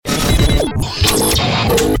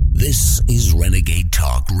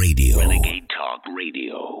Renegade Talk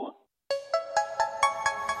Radio.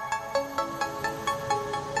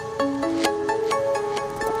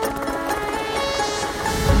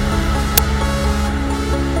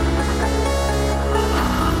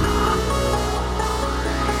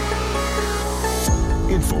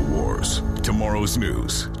 InfoWars. Tomorrow's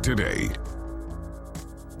news today.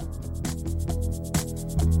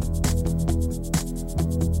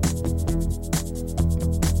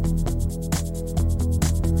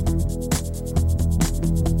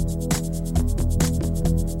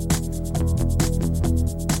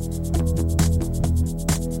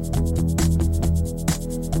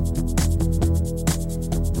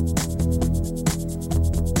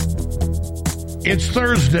 It's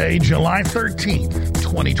Thursday, July 13th,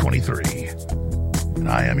 2023. And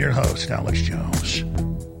I am your host, Alex Jones.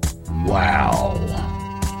 Wow.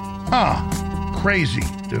 Crazy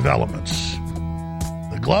developments.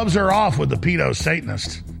 The gloves are off with the pedo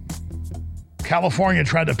Satanist. California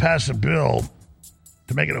tried to pass a bill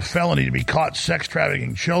to make it a felony to be caught sex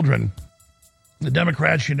trafficking children. The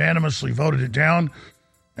Democrats unanimously voted it down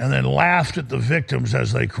and then laughed at the victims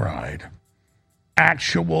as they cried.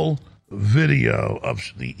 Actual video of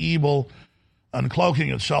the evil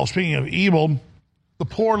uncloaking itself. Speaking of evil, the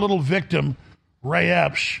poor little victim, Ray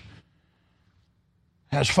Epps,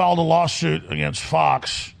 has filed a lawsuit against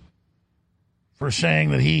Fox for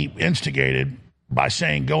saying that he instigated by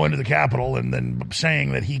saying go into the Capitol and then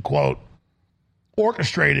saying that he, quote,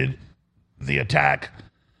 orchestrated the attack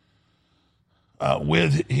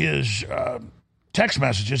with his text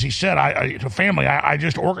messages. He said, to family, I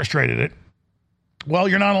just orchestrated it. Well,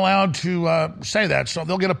 you're not allowed to say that, so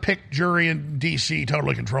they'll get a pick jury in D.C.,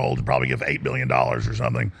 totally controlled, and probably give $8 billion or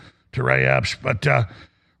something to Ray Epps. But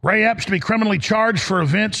Ray Epps to be criminally charged for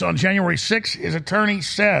events on January 6th, his attorney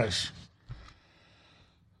says.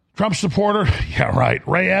 Trump supporter, yeah, right.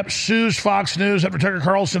 Ray Epps sues Fox News after Tucker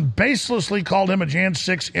Carlson baselessly called him a Jan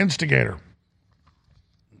 6 instigator.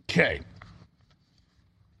 Okay.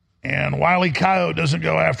 And Wile E. Coyote doesn't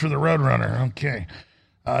go after the Roadrunner. Okay.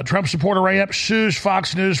 Trump supporter Ray Epps sues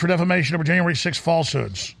Fox News for defamation over January 6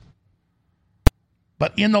 falsehoods.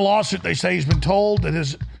 But in the lawsuit, they say he's been told that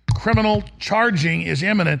his criminal charging is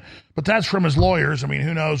imminent, but that's from his lawyers. I mean,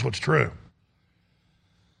 who knows what's true?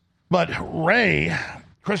 But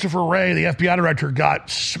Christopher Wray, the FBI director, got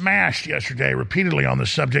smashed yesterday repeatedly on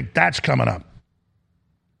this subject. That's coming up.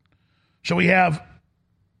 So we have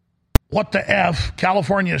what the F,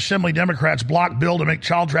 California Assembly Democrats block bill to make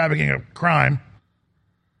child trafficking a crime.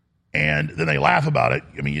 And then they laugh about it.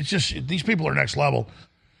 I mean, it's just, these people are next level.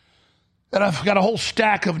 And I've got a whole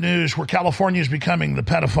stack of news where California is becoming the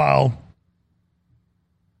pedophile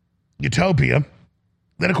utopia.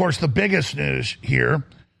 Then, of course, the biggest news here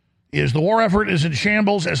is the war effort is in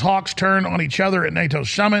shambles as hawks turn on each other at NATO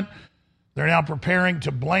summit. They're now preparing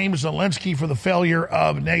to blame Zelensky for the failure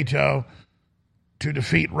of NATO to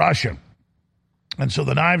defeat Russia. And so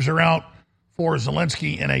the knives are out for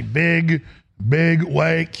Zelensky in a big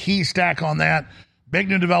way. Key stack on that. Big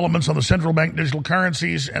new developments on the central bank digital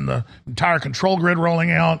currencies and the entire control grid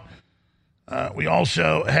rolling out. We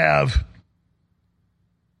also have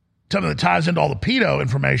something that ties into all the pedo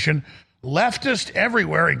information. Leftists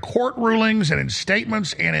everywhere in court rulings and in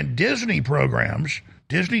statements and in Disney programs,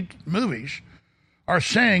 Disney movies, are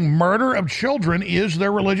saying murder of children is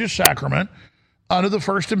their religious sacrament under the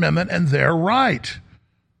First Amendment, and they're right.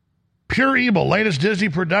 Pure Evil, latest Disney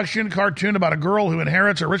production cartoon about a girl who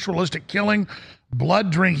inherits a ritualistic killing,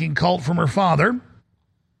 blood-drinking cult from her father.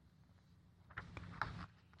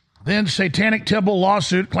 Then Satanic Temple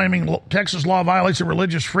lawsuit claiming Texas law violates the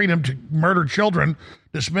religious freedom to murder children,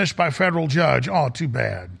 dismissed by federal judge. Oh, too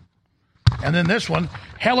bad. And then this one,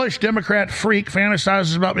 hellish Democrat freak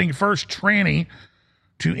fantasizes about being first tranny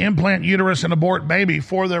to implant uterus and abort baby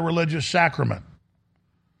for their religious sacrament.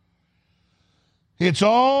 It's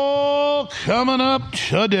all coming up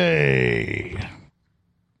today.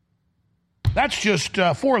 That's just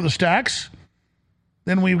 4 of the stacks.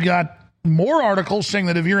 Then we've got more articles saying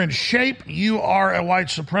that if you're in shape, you are a white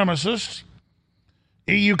supremacist.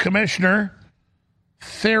 EU Commissioner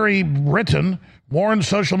Thierry Breton warns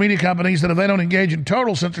social media companies that if they don't engage in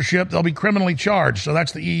total censorship, they'll be criminally charged. So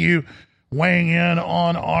that's the EU weighing in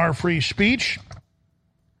on our free speech.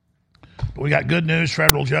 But we got good news.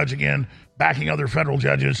 Federal judge again backing other federal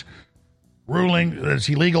judges, ruling that it's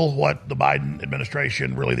illegal what the Biden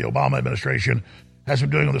administration, really the Obama administration, has been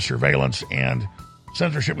doing with the surveillance and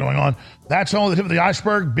censorship going on. That's only the tip of the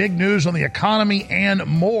iceberg. Big news on the economy and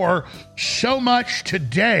more. So much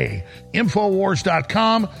today.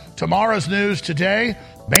 Infowars.com. Tomorrow's news today.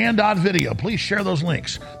 Band.video. Please share those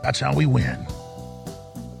links. That's how we win.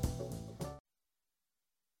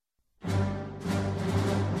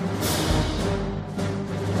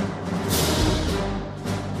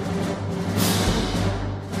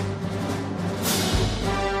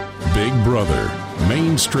 Big Brother,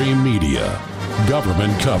 mainstream media,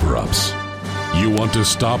 government cover-ups. You want to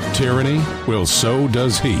stop tyranny? Well, so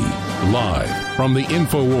does he. Live from the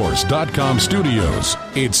Infowars.com studios,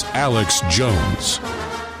 it's Alex Jones.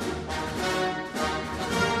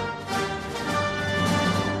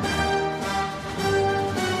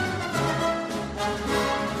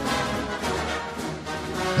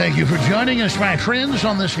 Thank you for joining us, my friends,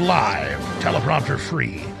 on this live,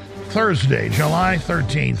 teleprompter-free, Thursday, July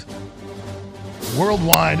 13th,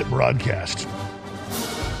 worldwide broadcast.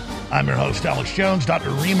 I'm your host, Alex Jones. Dr.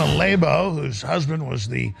 Rima Lebo, whose husband was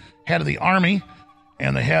the head of the Army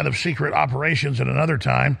and the head of secret operations at another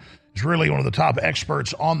time, is really one of the top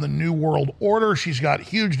experts on the New World Order. She's got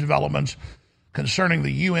huge developments concerning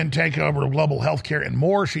the UN takeover of global healthcare and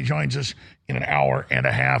more. She joins us in an hour and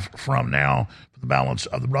a half from now for the balance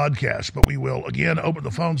of the broadcast. But we will again open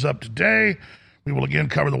the phones up today. We will again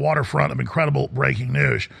cover the waterfront of incredible breaking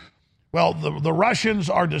news. Well, the Russians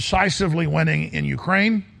are decisively winning in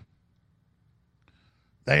Ukraine.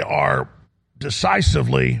 They are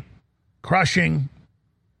decisively crushing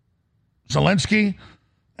Zelensky.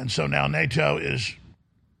 And so now NATO is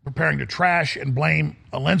preparing to trash and blame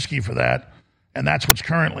Zelensky for that. And that's what's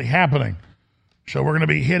currently happening. So we're going to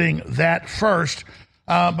be hitting that first.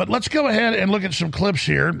 But let's go ahead and look at some clips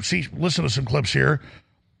here. Listen to some clips here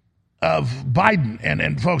of Biden.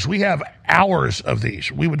 And folks, we have hours of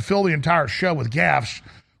these. We would fill the entire show with gaffes.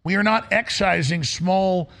 We are not excising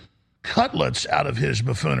small cutlets out of his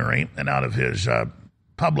buffoonery and out of his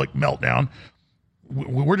public meltdown.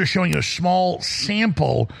 We're just showing you a small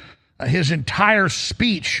sample. His entire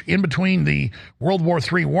speech in between the World War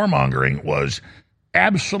III warmongering was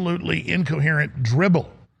absolutely incoherent dribble,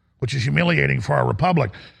 which is humiliating for our republic.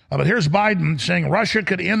 But here's Biden saying Russia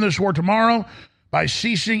could end this war tomorrow by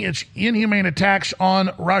ceasing its inhumane attacks on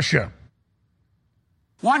Russia.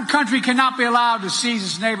 One country cannot be allowed to seize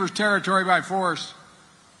its neighbor's territory by force.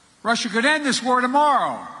 Russia could end this war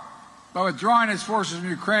tomorrow by withdrawing its forces from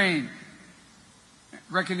Ukraine,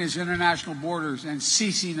 reckoning its international borders, and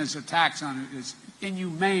ceasing its attacks on its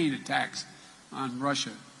inhumane attacks on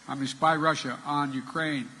Russia. By Russia on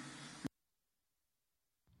Ukraine.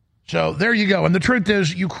 So there you go. And the truth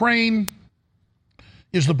is, Ukraine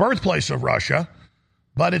is the birthplace of Russia,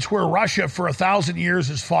 but it's where Russia for 1,000 years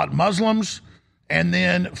has fought Muslims and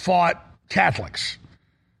then fought Catholics.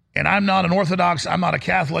 And I'm not an Orthodox. I'm not a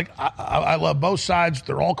Catholic. I love both sides.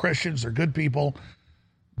 They're all Christians. They're good people.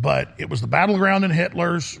 But it was the battleground in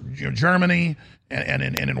Hitler's Germany and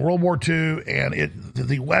in World War II, and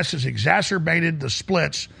the West has exacerbated the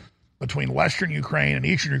splits between Western Ukraine and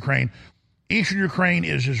Eastern Ukraine. Eastern Ukraine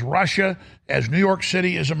is as Russia as New York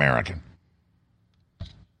City is American.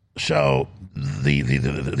 So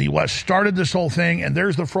the West started this whole thing, and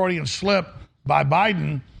there's the Freudian slip by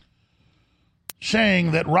Biden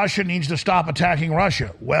saying that Russia needs to stop attacking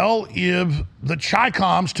Russia. Well, if the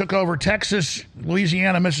Chi-Coms took over Texas,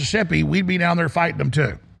 Louisiana, Mississippi, we'd be down there fighting them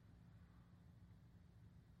too.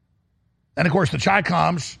 And of course, the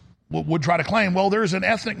Chi-Coms would try to claim, well, there's an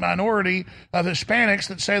ethnic minority of Hispanics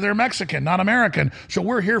that say they're Mexican, not American, so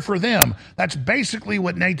we're here for them. That's basically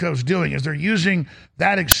what NATO's doing, is they're using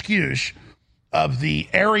that excuse of the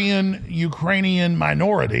Aryan Ukrainian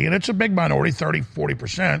minority, and it's a big minority,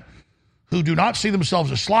 30-40%, who do not see themselves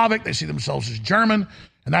as Slavic, they see themselves as German,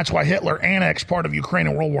 and that's why Hitler annexed part of Ukraine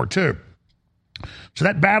in World War II. So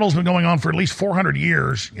that battle's been going on for at least 400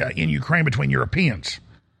 years in Ukraine between Europeans.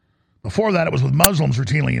 Before that, it was with Muslims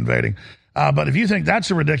routinely invading. But if you think that's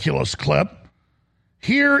a ridiculous clip,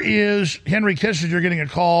 here is Henry Kissinger getting a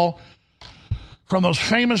call from those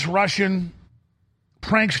famous Russian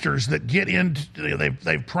pranksters that get into,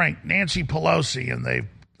 they've pranked Nancy Pelosi, and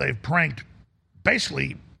they've pranked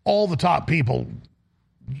basically all the top people.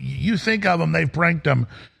 You think of them, they've pranked them.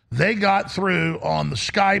 They got through on the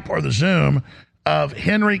Skype or the Zoom of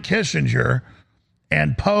Henry Kissinger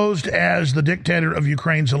and posed as the dictator of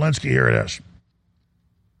Ukraine, Zelensky. Here it is.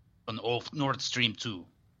 Of Nord Stream 2.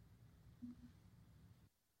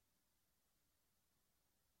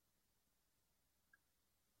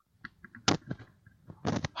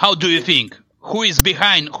 How do you think? Who is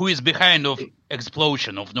behind of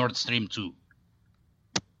explosion of Nord Stream 2?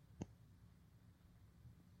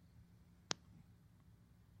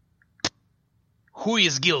 Who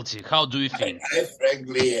is guilty? How do you think? I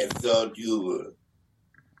frankly have thought you were.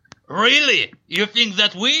 Really? You think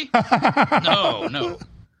that we? No.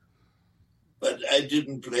 But I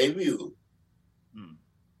didn't blame you.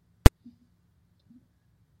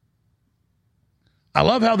 I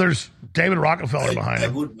love how there's David Rockefeller behind I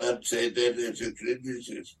him. would not say that as a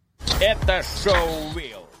criticism. Это шоу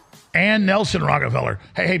Will. and Nelson Rockefeller.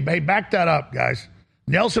 Hey, back that up, guys.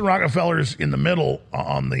 Nelson Rockefeller's in the middle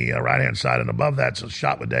on the right-hand side, and above that's a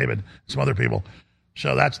shot with David and some other people.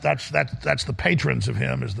 So that's the patrons of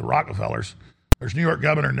him, is the Rockefellers. There's New York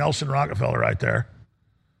Governor Nelson Rockefeller right there.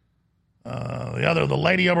 The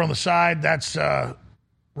lady over on the side, that's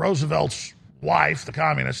Roosevelt's wife, the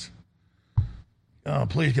communist.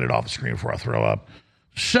 Please get it off the screen before I throw up.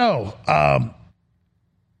 So,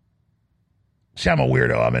 see, I'm a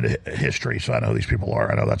weirdo. I'm into history, so I know who these people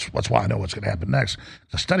are. I know that's why I know what's going to happen next.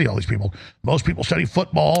 I study all these people. Most people study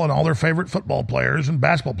football and all their favorite football players and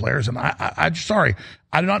basketball players, and I'm sorry,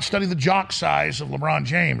 I do not study the jock size of LeBron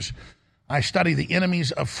James. I study the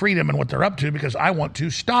enemies of freedom and what they're up to because I want to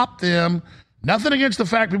stop them. Nothing against the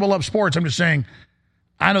fact people love sports. I'm just saying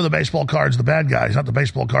I know the baseball cards, the bad guys, not the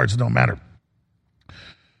baseball cards that don't matter.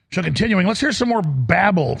 So continuing, let's hear some more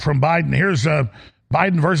babble from Biden. Here's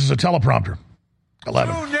Biden versus a teleprompter.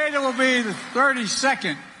 11. Soon NATO will be the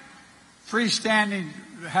 32nd freestanding,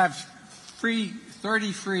 have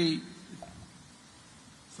 32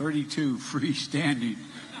 freestanding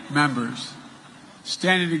members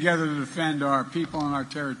standing together to defend our people and our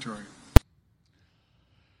territory.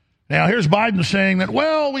 Now, here's Biden saying that,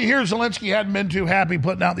 well, we hear Zelensky hadn't been too happy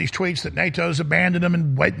putting out these tweets that NATO's abandoned him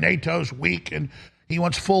and NATO's weak and he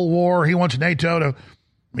wants full war. He wants NATO to,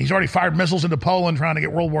 he's already fired missiles into Poland trying to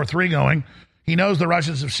get World War III going. He knows the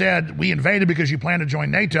Russians have said, we invaded because you plan to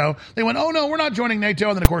join NATO. They went, oh, no, we're not joining NATO.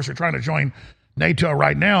 And then, of course, they're trying to join NATO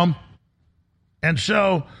right now. And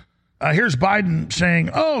so here's Biden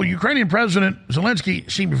saying, oh, Ukrainian President Zelensky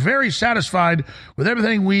seemed very satisfied with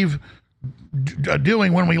everything we've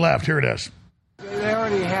doing when we left. Here it is. They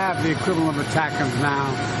already have the equivalent of ATACMS now.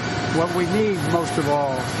 What we need most of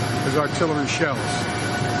all is artillery shells.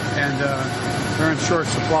 And they're in short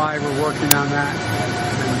supply. We're working on that.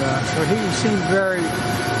 And so he seemed very,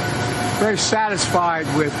 very satisfied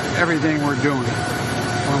with everything we're doing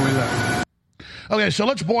when we left. Okay, so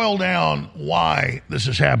let's boil down why this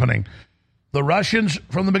is happening. The Russians,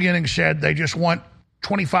 from the beginning, said they just want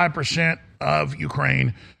 25% of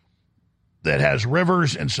Ukraine that has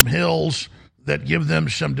rivers and some hills that give them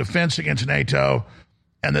some defense against NATO,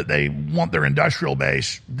 and that they want their industrial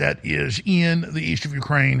base that is in the east of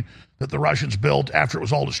Ukraine that the Russians built after it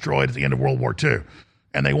was all destroyed at the end of World War II.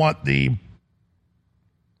 And they want the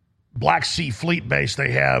Black Sea Fleet base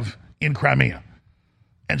they have in Crimea.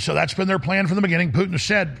 And so that's been their plan from the beginning. Putin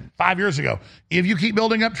said 5 years ago, if you keep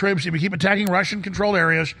building up troops, if you keep attacking Russian-controlled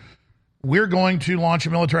areas, we're going to launch a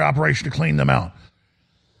military operation to clean them out.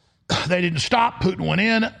 They didn't stop. Putin went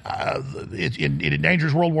in. It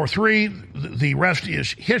endangers World War III. The rest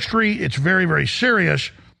is history. It's very, very serious.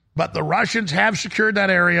 But the Russians have secured that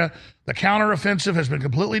area. The counteroffensive has been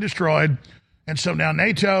completely destroyed. And so now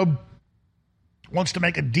NATO wants to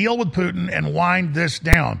make a deal with Putin and wind this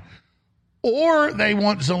down. Or they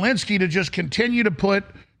want Zelensky to just continue to put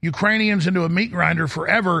Ukrainians into a meat grinder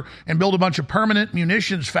forever and build a bunch of permanent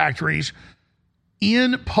munitions factories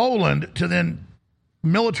in Poland to then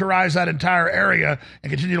militarize that entire area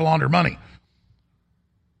and continue to launder money.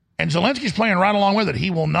 And Zelensky's playing right along with it. He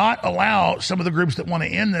will not allow some of the groups that want to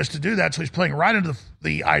end this to do that. So he's playing right into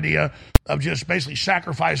the idea of just basically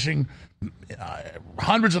sacrificing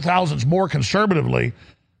hundreds of thousands more conservatively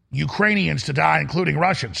Ukrainians to die, including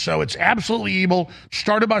Russians. So it's absolutely evil,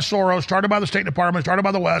 started by Soros, started by the State Department, started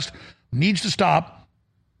by the West, needs to stop.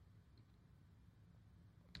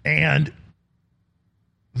 And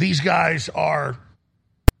these guys are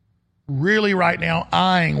really right now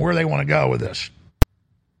eyeing where they want to go with this.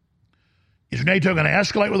 Is NATO going to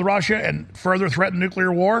escalate with Russia and further threaten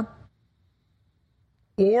nuclear war?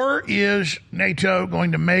 Or is NATO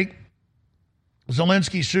going to make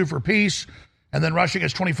Zelensky sue for peace, and then Russia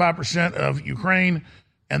gets 25% of Ukraine,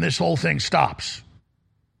 and this whole thing stops?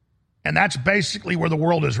 And that's basically where the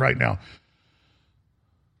world is right now.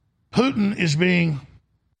 Putin is being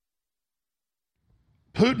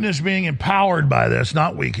empowered by this,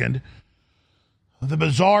 not weakened. The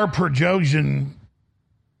bizarre Prigozhin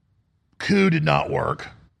coup did not work.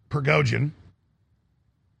 Prigozhin.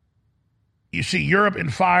 You see Europe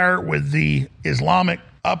in fire with the Islamic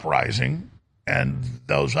uprising and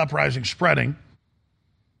those uprisings spreading.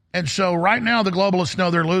 And so right now the globalists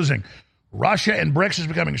know they're losing. Russia and BRICS is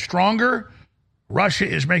becoming stronger. Russia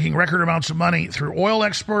is making record amounts of money through oil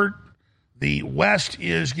export. The West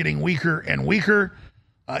is getting weaker and weaker.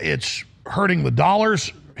 It's hurting the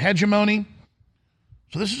dollar's hegemony.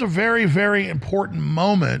 So this is a very, very important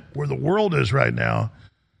moment where the world is right now.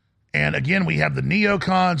 And again, we have the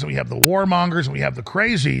neocons, and we have the warmongers, and we have the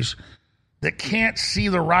crazies that can't see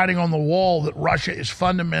the writing on the wall that Russia is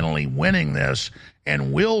fundamentally winning this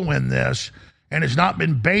and will win this and has not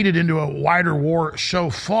been baited into a wider war so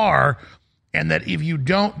far, and that if you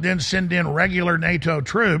don't then send in regular NATO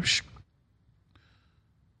troops,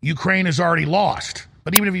 Ukraine has already lost.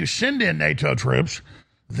 But even if you send in NATO troops,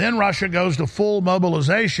 then Russia goes to full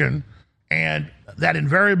mobilization, and that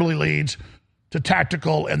invariably leads to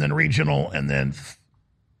tactical and then regional and then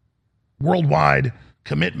worldwide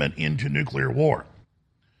commitment into nuclear war.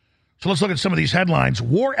 So let's look at some of these headlines.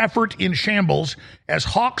 War effort in shambles as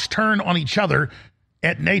hawks turn on each other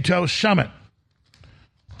at NATO summit.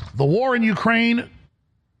 The war in Ukraine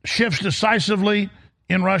shifts decisively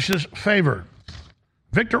in Russia's favor.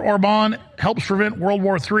 Viktor Orban helps prevent World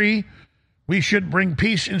War III. We should bring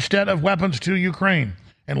peace instead of weapons to Ukraine.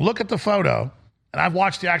 And look at the photo. And I've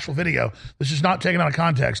watched the actual video. This is not taken out of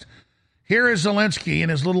context. Here is Zelensky in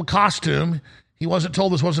his little costume. He wasn't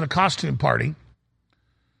told this wasn't a costume party.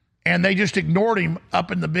 And they just ignored him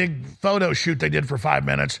up in the big photo shoot they did for 5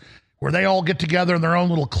 minutes, where they all get together in their own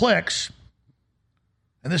little cliques.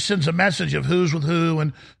 And this sends a message of who's with who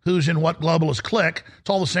and who's in what globalist clique. It's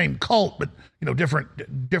all the same cult, but different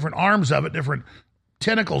arms of it, different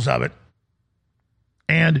tentacles of it.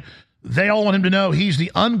 And they all want him to know he's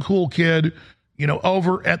the uncool kid,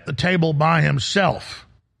 over at the table by himself.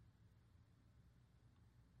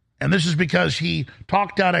 And this is because he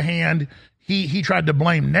talked out of hand. He tried to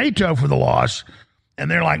blame NATO for the loss. And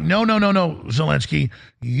they're like, no, Zelensky,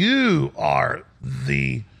 you are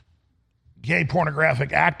the gay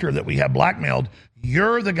pornographic actor that we have blackmailed.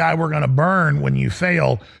 You're the guy we're going to burn when you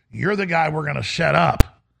fail. You're the guy we're going to set up.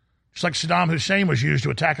 Just like Saddam Hussein was used to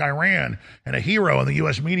attack Iran and a hero in the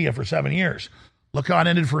U.S. media for 7 years. Look how it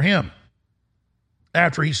ended for him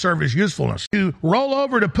after he served his usefulness. To roll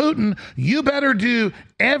over to Putin, you better do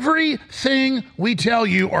everything we tell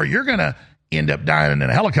you, or you're going to end up dying in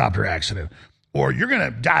a helicopter accident, or you're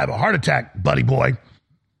going to die of a heart attack, buddy boy.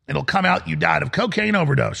 It'll come out you died of cocaine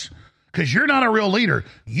overdose. Because you're not a real leader.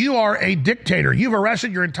 You are a dictator. You've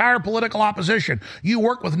arrested your entire political opposition. You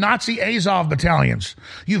work with Nazi Azov battalions.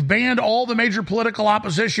 You've banned all the major political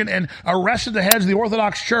opposition and arrested the heads of the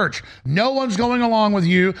Orthodox Church. No one's going along with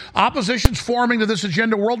you. Opposition's forming to this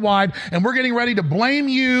agenda worldwide, and we're getting ready to blame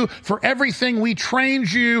you for everything we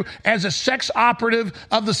trained you as a sex operative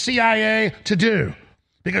of the CIA to do.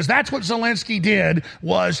 Because that's what Zelensky did,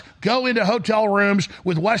 was go into hotel rooms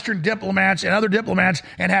with Western diplomats and other diplomats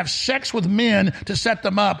and have sex with men to set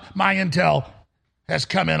them up. My intel has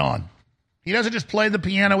come in on. He doesn't just play the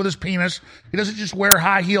piano with his penis. He doesn't just wear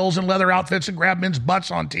high heels and leather outfits and grab men's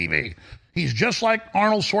butts on TV. He's just like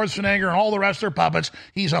Arnold Schwarzenegger and all the rest of their puppets.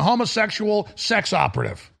 He's a homosexual sex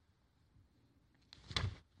operative.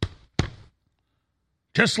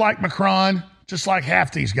 Just like Macron, just like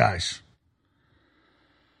half these guys.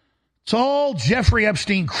 It's all Jeffrey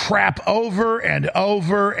Epstein crap over and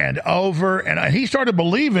over and over. And he started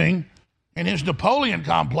believing in his Napoleon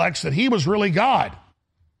complex that he was really God.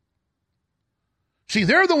 See,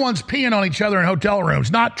 they're the ones peeing on each other in hotel rooms,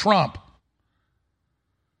 not Trump.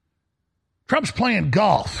 Trump's playing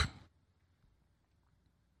golf.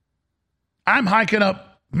 I'm hiking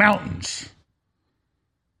up mountains.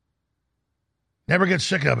 Never get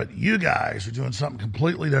sick of it. You guys are doing something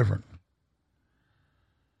completely different.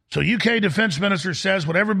 So UK Defense Minister says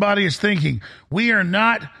what everybody is thinking. We are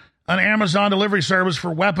not an Amazon delivery service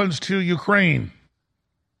for weapons to Ukraine.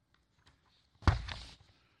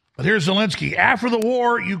 But here's Zelensky. After the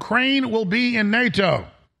war, Ukraine will be in NATO.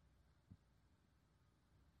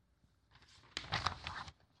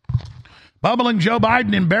 Bubbling Joe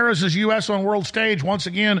Biden embarrasses U.S. on world stage once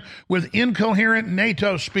again with incoherent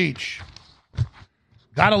NATO speech.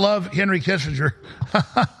 Gotta love Henry Kissinger.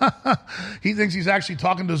 He thinks he's actually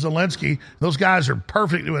talking to Zelensky. Those guys are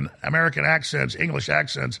perfect doing American accents, English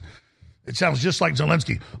accents. It sounds just like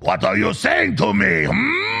Zelensky. What are you saying to me?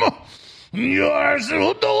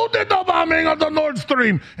 Who did the bombing of the Nord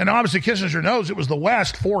Stream? And obviously Kissinger knows it was the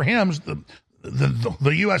West for him,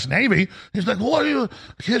 the U.S. Navy. He's like, what are you?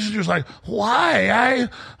 Kissinger's like, why?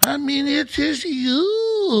 I mean, it is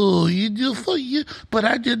you. You do for you. But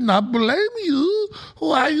I did not blame you.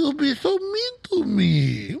 Why you be so mean to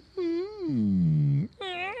me?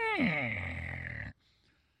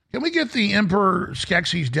 Can we get the Emperor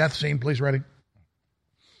Skeksis death scene, please, ready?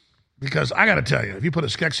 Because I got to tell you, if you put a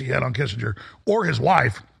Skeksy head on Kissinger or his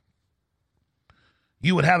wife,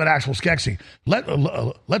 you would have an actual Skeksy.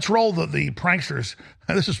 Let's roll the pranksters.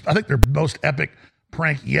 This is, I think, their most epic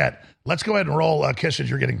prank yet. Let's go ahead and roll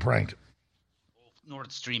Kissinger getting pranked.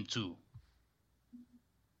 Nord Stream 2.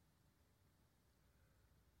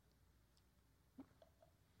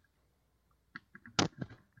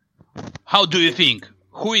 How do you think?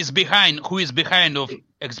 Who is behind of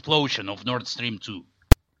explosion of Nord Stream 2?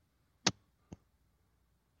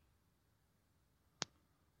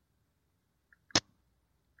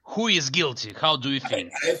 Who is guilty? How do you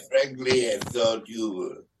think? I frankly have thought you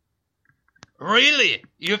were. Really?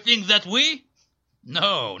 You think that we?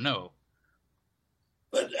 No.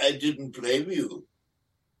 But I didn't blame you.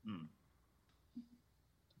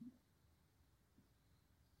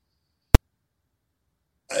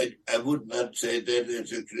 I would not say that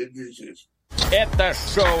as a criticism. Это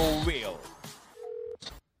so real.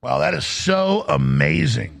 Wow, that is so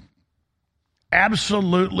amazing.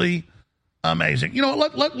 Absolutely amazing. You know,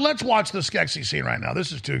 let's watch this Skeksis scene right now.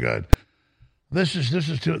 This is too good. This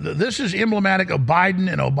is emblematic of Biden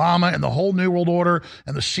and Obama and the whole New World Order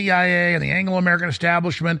and the CIA and the Anglo-American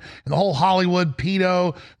establishment and the whole Hollywood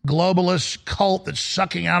pedo globalist cult that's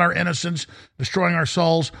sucking out our innocence, destroying our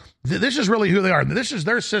souls. This is really who they are. This is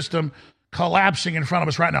their system collapsing in front of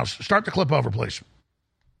us right now. Start the clip over, please.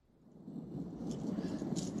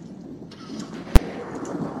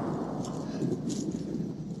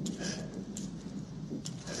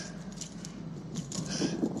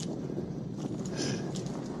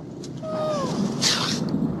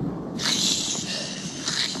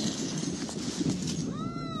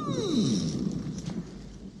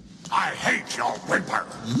 I hate your whimper.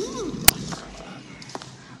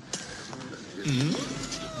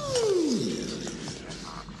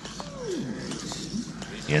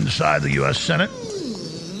 Inside the U.S. Senate,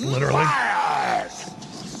 literally.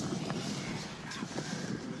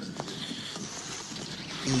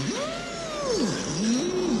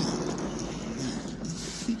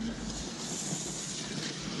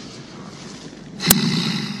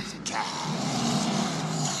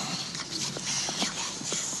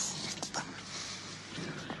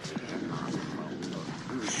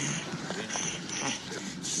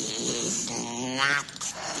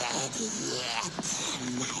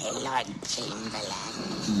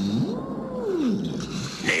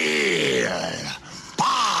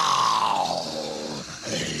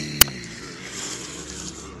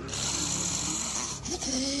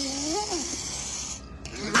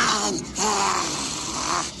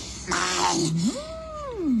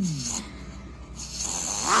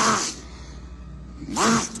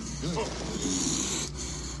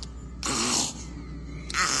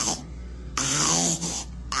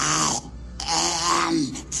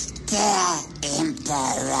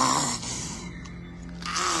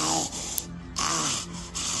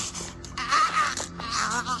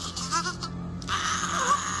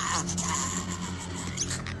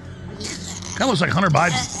 Kind of looks like Hunter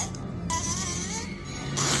Biden.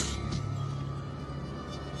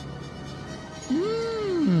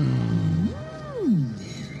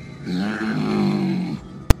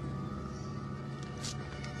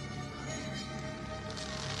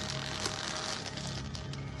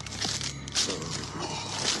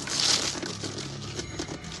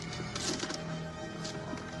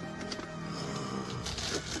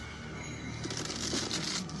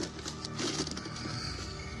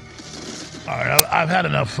 All right, I've had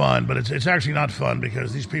enough fun, but it's actually not fun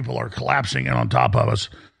because these people are collapsing in on top of us.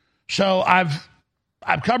 So I've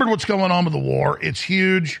covered what's going on with the war. It's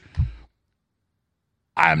huge.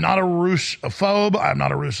 I'm not a Russophobe. I'm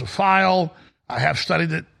not a Russophile. I have studied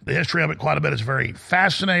the history of it quite a bit. It's very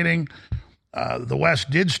fascinating. The West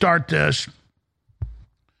did start this.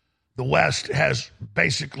 The West has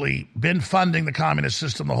basically been funding the communist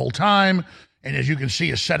system the whole time, and as you can see,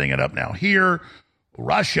 is setting it up now here.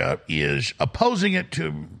 Russia is opposing it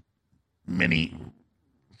to many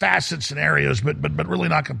facets and areas, but really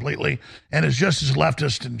not completely, and is just as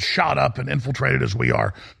leftist and shot up and infiltrated as we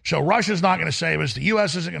are. So Russia's not going to save us. The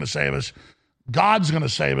U.S. isn't going to save us. God's going to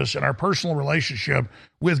save us in our personal relationship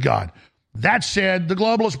with God. That said, the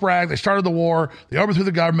globalists brag. They started the war. They overthrew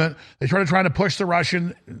the government. They started trying to push the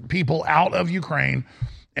Russian people out of Ukraine,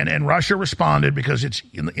 and Russia responded because it's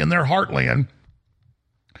in their heartland.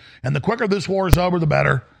 And the quicker this war is over, the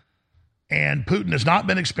better. And Putin has not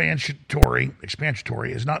been expansionist.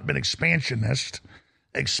 Has not been expansionist.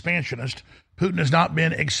 Putin has not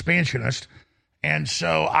been expansionist. And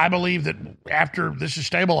so I believe that after this is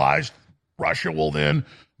stabilized, Russia will then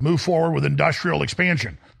move forward with industrial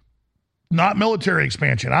expansion, not military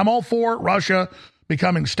expansion. I'm all for Russia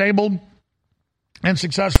becoming stable and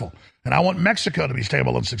successful. And I want Mexico to be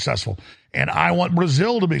stable and successful. And I want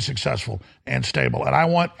Brazil to be successful and stable. And I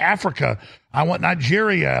want Africa. I want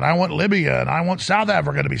Nigeria. And I want Libya. And I want South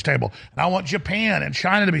Africa to be stable. And I want Japan and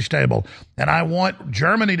China to be stable. And I want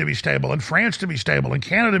Germany to be stable. And France to be stable. And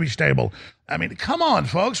Canada to be stable. I mean, come on,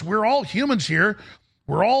 folks. We're all humans here.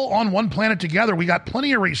 We're all on one planet together. We got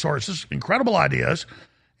plenty of resources, incredible ideas,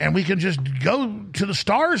 and we can just go to the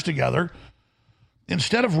stars together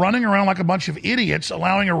instead of running around like a bunch of idiots,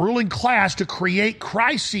 allowing a ruling class to create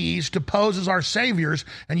crises to pose as our saviors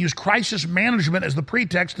and use crisis management as the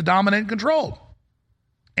pretext to dominate and control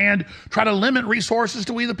and try to limit resources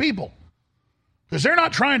to we the people. Because they're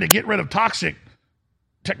not trying to get rid of toxic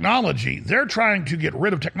technology. They're trying to get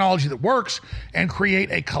rid of technology that works and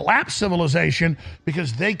create a collapsed civilization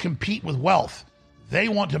because they compete with wealth. They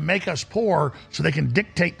want to make us poor so they can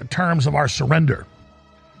dictate the terms of our surrender.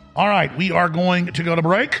 All right, we are going to go to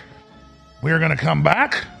break. We are going to come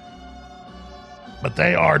back. But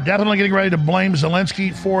they are definitely getting ready to blame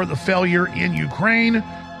Zelensky for the failure in Ukraine.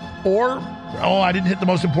 Or, I didn't hit the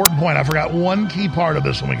most important point. I forgot one key part of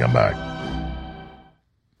this when we come back.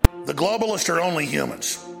 The globalists are only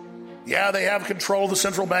humans. Yeah, they have control of the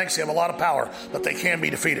central banks. They have a lot of power, but they can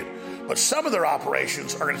be defeated. But some of their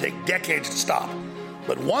operations are going to take decades to stop.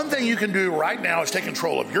 But one thing you can do right now is take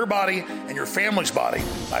control of your body and your family's body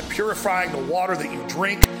by purifying the water that you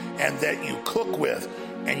drink and that you cook with.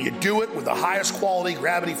 And you do it with the highest quality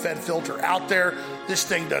gravity-fed filter out there. This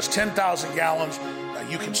thing does 10,000 gallons.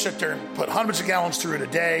 You can sit there and put hundreds of gallons through it a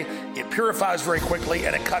day. It purifies very quickly,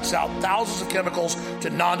 and it cuts out thousands of chemicals to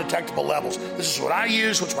non-detectable levels. This is what I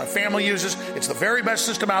use, which my family uses. It's the very best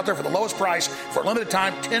system out there for the lowest price. For a limited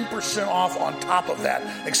time, 10% off on top of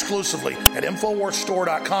that, exclusively at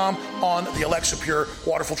InfoWarsStore.com on the Alexa Pure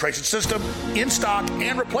water filtration system. In stock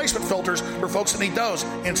and replacement filters for folks that need those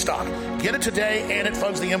in stock. Get it today, and it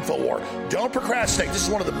funds the InfoWar. Don't procrastinate. This is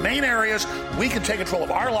one of the main areas we can take control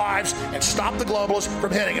of our lives and stop the globalists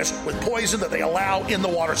from hitting us with poison that they allow in the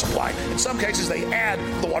water supply. In some cases, they add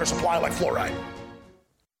the water supply like fluoride.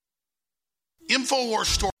 InfoWars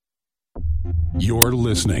Store. You're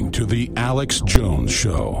listening to The Alex Jones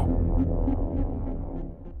Show.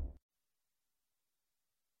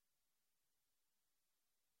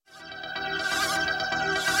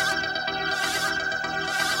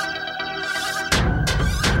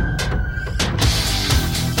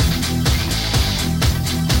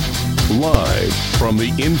 Live from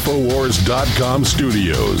the Infowars.com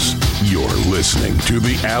studios, you're listening to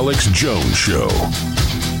The Alex Jones Show.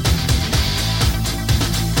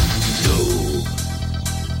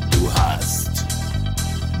 Du hast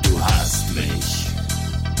mich.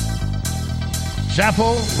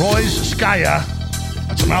 Zaporizhzhia,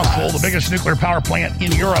 that's a mouthful, the biggest nuclear power plant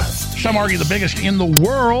in Europe. Some argue the biggest in the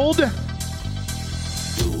world.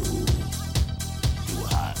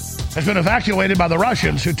 Has been evacuated by the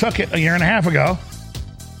Russians who took it a year and a half ago.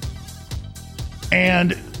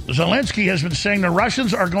 And Zelensky has been saying the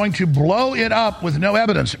Russians are going to blow it up with no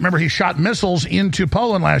evidence. Remember, he shot missiles into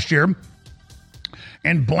Poland last year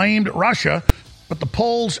and blamed Russia, but the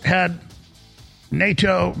Poles had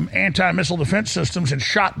NATO anti-missile defense systems and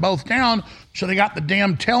shot both down, so they got the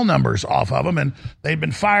damn tail numbers off of them, and they'd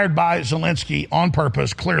been fired by Zelensky on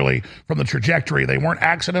purpose, clearly, from the trajectory. They weren't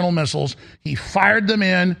accidental missiles. He fired them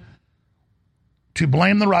in to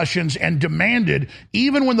blame the Russians and demanded,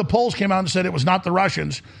 even when the Poles came out and said it was not the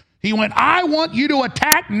Russians, he went, I want you to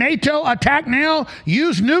attack NATO, attack now,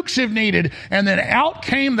 use nukes if needed. And then out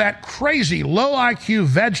came that crazy low IQ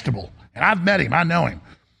vegetable. And I've met him, I know him.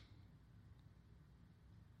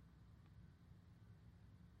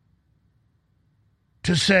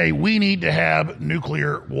 To say we need to have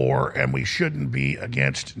nuclear war and we shouldn't be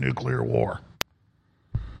against nuclear war.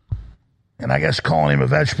 And I guess calling him a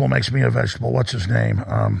vegetable makes me a vegetable. What's his name?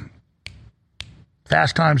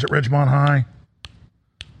 Fast Times at Ridgemont High.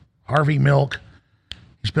 Harvey Milk.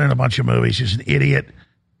 He's been in a bunch of movies. He's an idiot.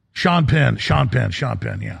 Sean Penn,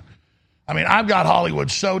 yeah. I mean, I've got Hollywood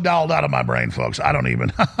so dialed out of my brain, folks. I don't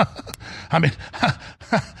even... I mean,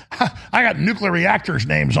 I got nuclear reactors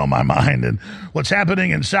names on my mind and what's happening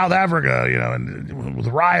in South Africa, you know, and with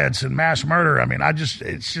riots and mass murder. I mean,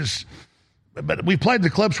 it's just... But we played the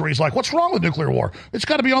clips where he's like, what's wrong with nuclear war? It's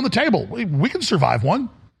got to be on the table. We can survive one.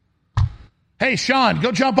 Hey, Sean,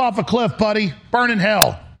 go jump off a cliff, buddy. Burn in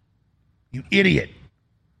hell. You idiot.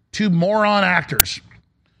 Two moron actors.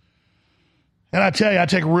 And I tell you, I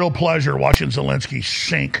take real pleasure watching Zelensky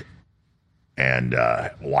sink and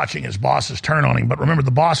watching his bosses turn on him. But remember,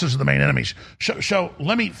 the bosses are the main enemies. So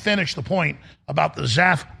let me finish the point about the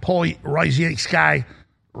Zaporizhzhia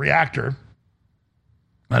reactor.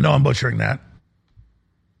 I know I'm butchering that.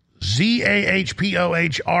 Zahpohrzh,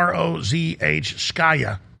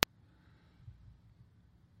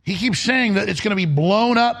 He keeps saying that it's going to be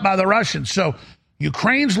blown up by the Russians. So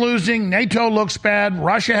Ukraine's losing. NATO looks bad.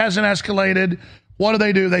 Russia hasn't escalated. what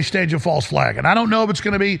do? They stage a false flag. And I don't know if it's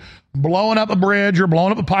going to be blowing up a bridge or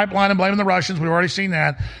blowing up a pipeline and blaming the Russians. We've already seen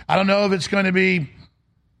that. I don't know if it's going to be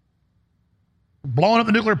blowing up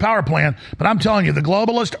the nuclear power plant. But I'm telling you, the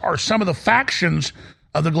globalists are some of the factions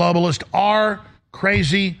of the globalists are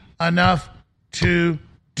crazy enough to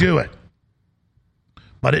do it.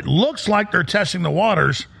 But it looks like they're testing the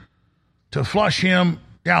waters to flush him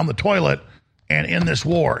down the toilet and end this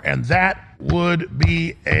war. And that would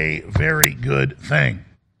be a very good thing.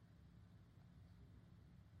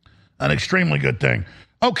 An extremely good thing.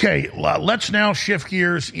 Okay, let's now shift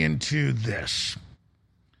gears into this.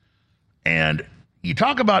 And you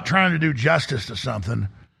talk about trying to do justice to something.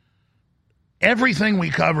 Everything we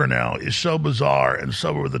cover now is so bizarre and so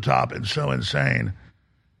over the top and so insane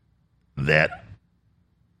that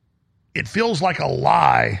it feels like a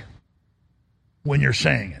lie when you're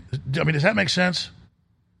saying it. I mean, does that make sense?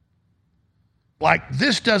 Like,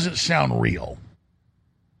 this doesn't sound real.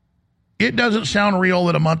 It doesn't sound real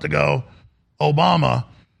that a month ago, Obama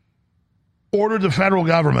ordered the federal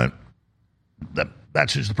government,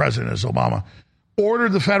 that's who the president is, Obama,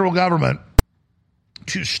 ordered the federal government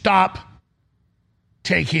to stop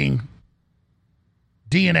taking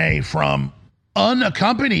DNA from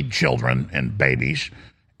unaccompanied children and babies,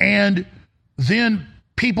 and then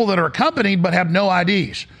people that are accompanied but have no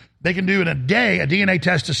IDs. They can do in a day a DNA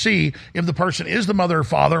test to see if the person is the mother or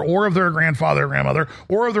father, or if they're a grandfather or grandmother,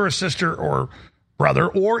 or if they're a sister or brother,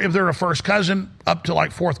 or if they're a first cousin up to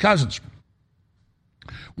like fourth cousins.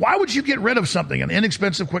 Why would you get rid of something, an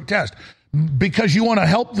inexpensive quick test? Because you want to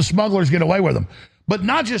help the smugglers get away with them. But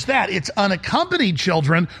not just that, it's unaccompanied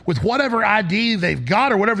children with whatever ID they've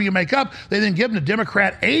got or whatever you make up. They then give them to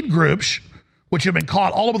Democrat aid groups, which have been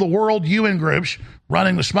caught all over the world, UN groups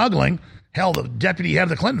running the smuggling. Hell, the deputy head of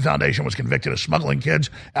the Clinton Foundation was convicted of smuggling kids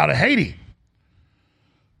out of Haiti.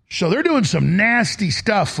 So they're doing some nasty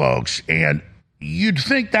stuff, folks, and you'd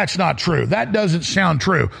think that's not true. That doesn't sound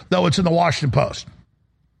true, though it's in the Washington Post.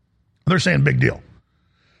 They're saying big deal.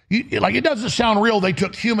 It doesn't sound real. They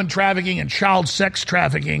took human trafficking and child sex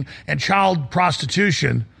trafficking and child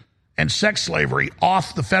prostitution and sex slavery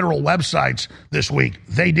off the federal websites this week.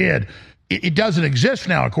 They did. It doesn't exist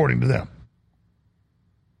now, according to them.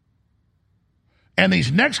 And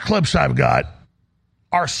these next clips I've got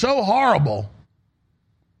are so horrible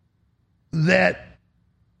that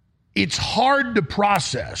it's hard to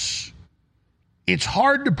process. It's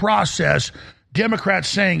hard to process Democrats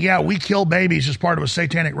saying, yeah, we kill babies as part of a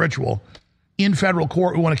satanic ritual in federal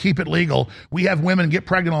court. We want to keep it legal. We have women get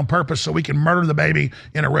pregnant on purpose so we can murder the baby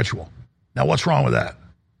in a ritual. Now, what's wrong with that?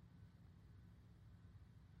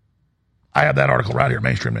 I have that article right here,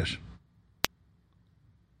 Mainstream News.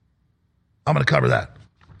 I'm going to cover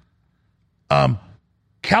that.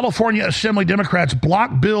 California Assembly Democrats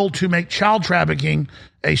block bill to make child trafficking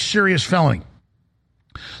a serious felony.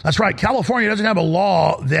 That's right. California doesn't have a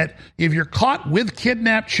law that if you're caught with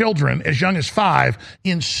kidnapped children as young as 5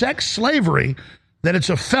 in sex slavery, that it's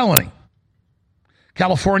a felony.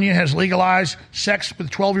 California has legalized sex with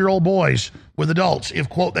 12-year-old boys with adults if,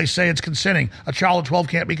 quote, they say it's consenting. A child of 12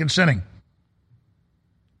 can't be consenting.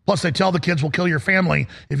 Plus, they tell the kids will kill your family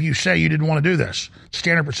if you say you didn't want to do this.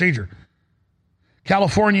 Standard procedure.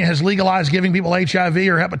 California has legalized giving people HIV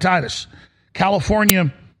or hepatitis.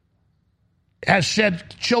 California has said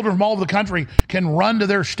children from all over the country can run to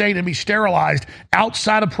their state and be sterilized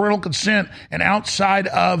outside of parental consent and outside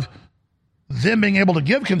of them being able to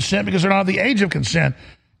give consent because they're not of the age of consent.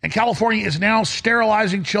 And California is now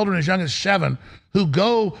sterilizing children as young as 7 who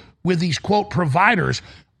go with these, quote, providers.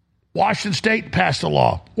 Washington State passed a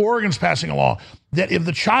law. Oregon's passing a law that if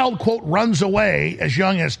the child, quote, runs away as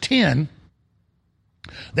young as 10,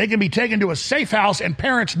 they can be taken to a safe house and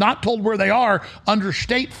parents not told where they are under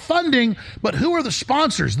state funding. But who are the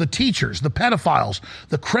sponsors? The teachers, the pedophiles,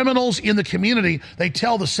 the criminals in the community. They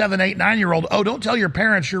tell the 7, 8, 9-year-old, oh, don't tell your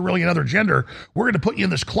parents you're really another gender. We're going to put you in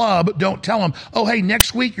this club. Don't tell them, oh, hey,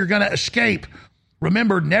 next week you're going to escape.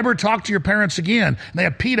 Remember, never talk to your parents again. And they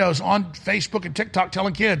have pedos on Facebook and TikTok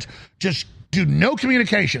telling kids, just do no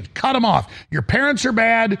communication. Cut them off. Your parents are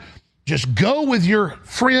bad. Just go with your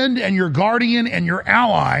friend and your guardian and your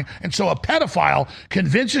ally. And so a pedophile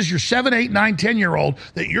convinces your 7, 8, 9, 10-year-old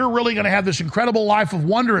that you're really going to have this incredible life of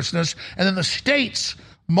wondrousness. And then the states,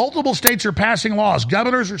 multiple states are passing laws.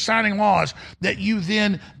 Governors are signing laws that you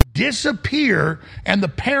then disappear and the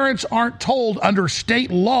parents aren't told under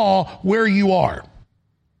state law where you are.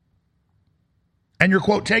 And you're,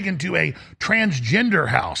 quote, taken to a transgender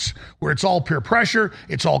house where it's all peer pressure,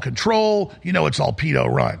 it's all control, it's all pedo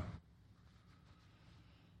run.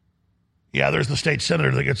 Yeah, there's the state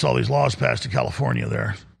senator that gets all these laws passed in California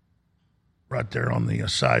there. right there on the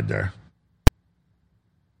side there.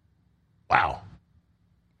 Wow.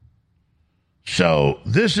 So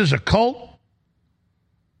this is a cult,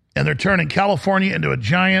 and they're turning California into a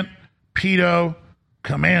giant pedo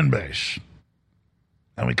command base.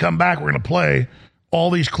 And we come back, we're going to play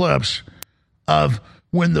all these clips of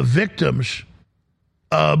when the victims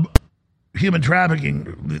of human trafficking,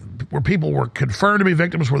 where people were confirmed to be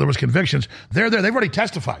victims, where there was convictions, they're there. They've already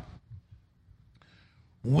testified.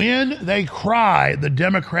 When they cry, the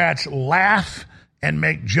Democrats laugh and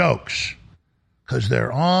make jokes because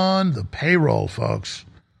they're on the payroll, folks.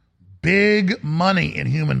 Big money in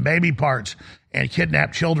human baby parts and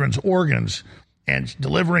kidnapped children's organs and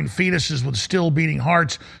delivering fetuses with still beating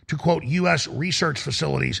hearts to, quote, U.S. research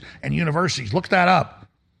facilities and universities. Look that up.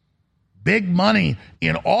 Big money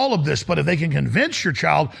in all of this, but if they can convince your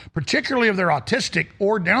child, particularly if they're autistic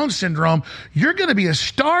or Down syndrome, you're going to be a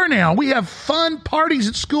star now. We have fun parties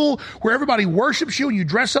at school where everybody worships you and you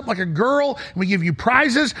dress up like a girl and we give you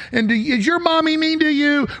prizes. And is your mommy mean to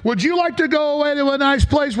you? Would you like to go away to a nice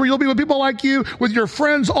place where you'll be with people like you, with your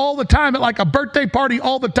friends all the time at like a birthday party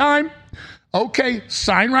all the time? Okay,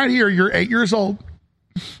 sign right here. You're 8 years old.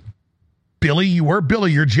 Billy, you were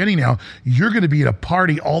Billy, you're Jenny now. You're going to be at a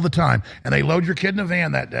party all the time. And they load your kid in a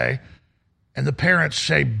van that day. And the parents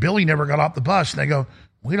say, Billy never got off the bus. And they go,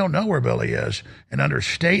 we don't know where Billy is. And under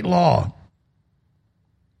state law,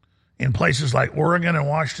 in places like Oregon and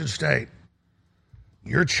Washington State,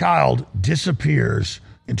 your child disappears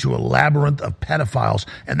into a labyrinth of pedophiles.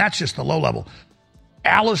 And that's just the low level.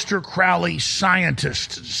 Aleister Crowley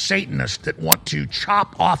scientists, Satanists that want to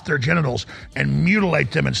chop off their genitals and mutilate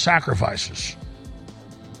them in sacrifices.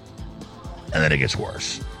 And then it gets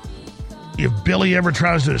worse. If Billy ever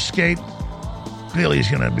tries to escape, Billy's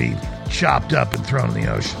going to be chopped up and thrown in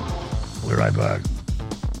the ocean. We'll be right back.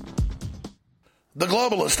 The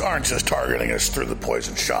globalists aren't just targeting us through the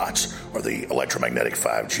poison shots or the electromagnetic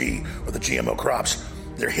 5G or the GMO crops.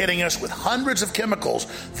 They're hitting us with hundreds of chemicals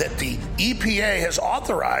that the EPA has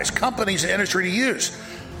authorized companies and industry to use.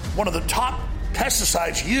 One of the top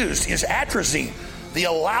pesticides used is atrazine. The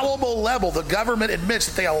allowable level the government admits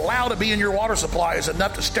that they allow to be in your water supply is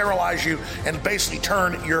enough to sterilize you and basically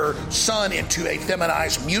turn your son into a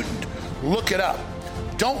feminized mutant. Look it up.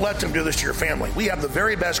 Don't let them do this to your family. We have the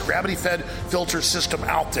very best gravity-fed filter system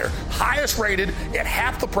out there. Highest rated at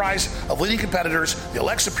half the price of leading competitors. The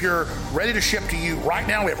Alexa Pure, ready to ship to you right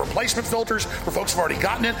now. We have replacement filters for folks who've already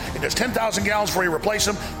gotten it. It does 10,000 gallons before you replace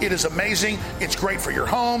them. It is amazing. It's great for your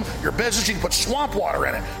home, your business. You can put swamp water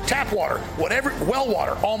in it, tap water, whatever, well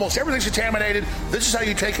water. Almost everything's contaminated. This is how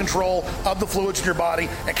you take control of the fluids in your body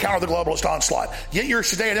and counter the globalist onslaught. Get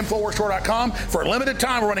yours today at InfoWarsStore.com. For a limited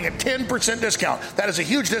time, we're running a 10% discount. That is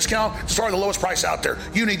a huge discount to start the lowest price out there.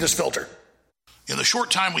 You need this filter. In the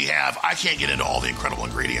short time we have, I can't get into all the incredible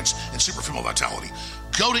ingredients in Super Female Vitality.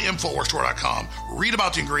 Go to InfoWarsStore.com, read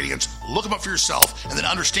about the ingredients, look them up for yourself, and then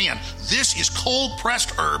understand this is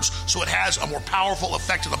cold-pressed herbs, so it has a more powerful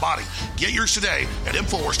effect on the body. Get yours today at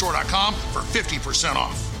InfoWarsStore.com for 50%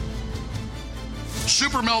 off.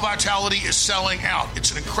 Super Male Vitality is selling out.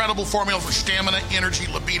 It's an incredible formula for stamina, energy,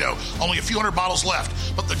 libido. Only a few hundred bottles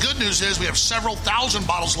left. But the good news is we have several thousand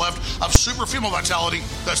bottles left of Super Female Vitality.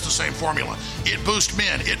 That's the same formula. It boosts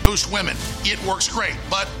men. It boosts women. It works great.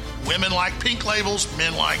 But women like pink labels.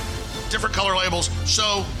 Men like different color labels.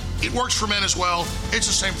 So it works for men as well. It's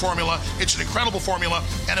the same formula. It's an incredible formula,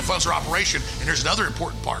 and it funds our operation. And here's another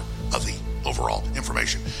important part of the overall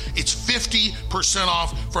information. It's 50%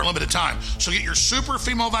 off for a limited time. So get your Super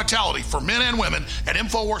Female Vitality for men and women at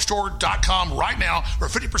InfoWarsStore.com right now for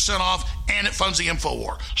 50% off, and it funds the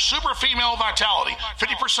InfoWar. Super Female Vitality,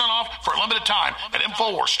 50% off for a limited time at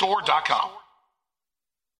InfoWarsStore.com.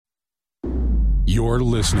 You're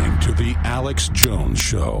listening to The Alex Jones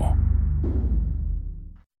Show.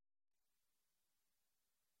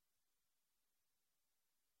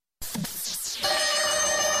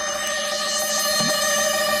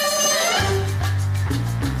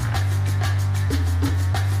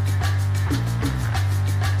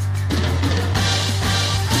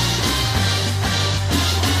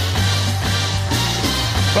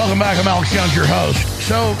 Welcome back. I'm Alex Jones, your host.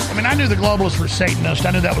 So, I knew the globalists were Satanists.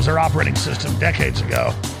 I knew that was their operating system decades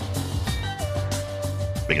ago.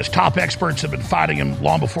 Because top experts have been fighting him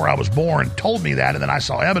long before I was born, told me that, and then I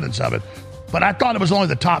saw evidence of it. But I thought it was only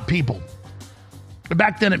the top people. But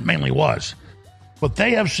back then it mainly was. But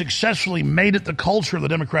they have successfully made it the culture of the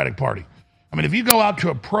Democratic Party. If you go out to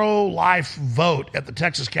a pro-life vote at the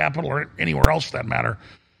Texas Capitol or anywhere else for that matter,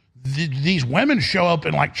 these women show up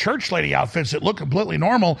in like church lady outfits that look completely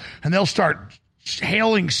normal, and they'll start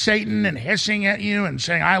hailing Satan and hissing at you and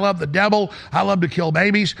saying, I love the devil, I love to kill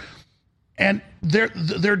babies. And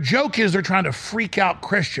their joke is they're trying to freak out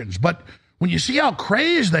Christians. But when you see how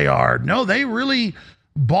crazed they are, no, they really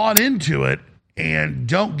bought into it and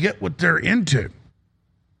don't get what they're into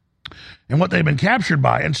and what they've been captured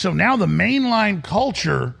by. And so now the mainline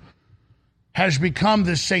culture has become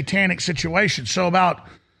this satanic situation. So about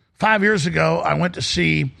 5 years ago, I went to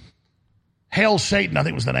see Hail Satan, I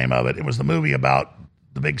think was the name of it. It was the movie about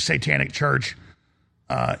the big satanic church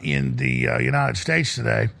in the United States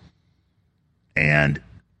today. And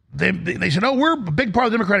they said, oh, we're a big part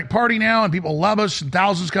of the Democratic Party now, and people love us, and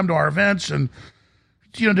thousands come to our events. And,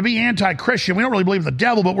 to be anti-Christian, we don't really believe in the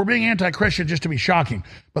devil, but we're being anti-Christian just to be shocking.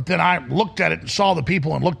 But then I looked at it and saw the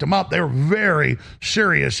people and looked them up. They were very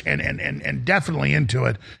serious and definitely into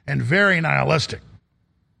it and very nihilistic.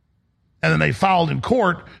 And then they filed in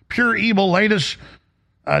court, Pure Evil, latest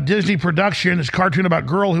Disney production, is cartoon about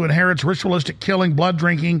girl who inherits ritualistic killing, blood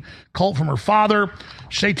drinking, cult from her father,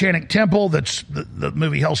 satanic temple, that's the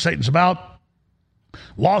movie Hell Satan's about.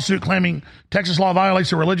 Lawsuit claiming Texas law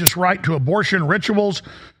violates the religious right to abortion rituals,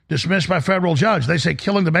 dismissed by federal judge. They say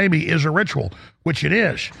killing the baby is a ritual, which it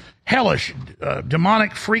is. Hellish,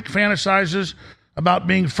 demonic freak fantasizes about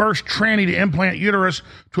being first tranny to implant uterus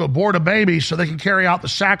to abort a baby so they can carry out the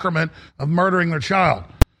sacrament of murdering their child.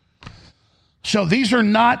 So these are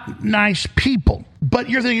not nice people. But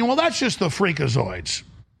you're thinking, well, that's just the freakazoids.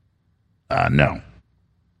 No.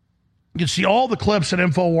 You can see all the clips at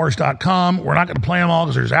Infowars.com. We're not going to play them all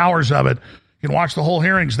because there's hours of it. You can watch the whole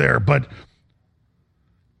hearings there. But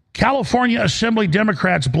California Assembly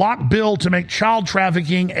Democrats block bill to make child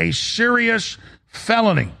trafficking a serious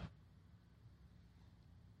felony.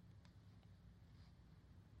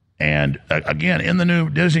 And again, in the new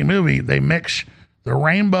Disney movie, they mix the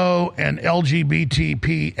rainbow and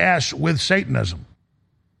LGBTPS with Satanism.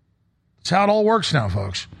 That's how it all works now,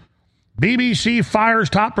 folks. BBC fires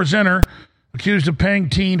top presenter accused of paying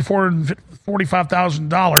teen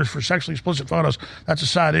 $445,000 for sexually explicit photos. That's a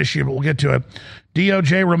side issue, but we'll get to it.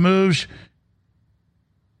 DOJ removes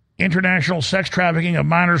international sex trafficking of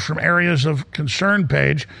minors from areas of concern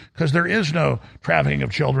page because there is no trafficking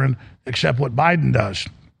of children except what Biden does.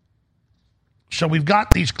 So we've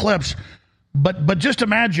got these clips, but just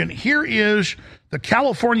imagine, here is the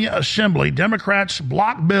California Assembly. Democrats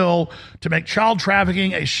block bill to make child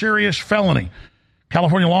trafficking a serious felony.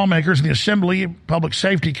 California lawmakers in the Assembly Public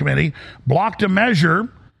Safety Committee blocked a measure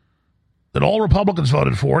that all Republicans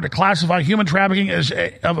voted for to classify human trafficking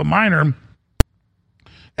of a minor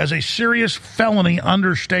as a serious felony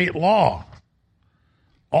under state law.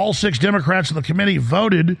 All 6 Democrats in the committee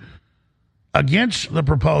voted against the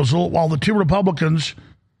proposal, while the 2 Republicans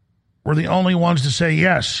were the only ones to say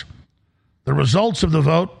yes. The results of the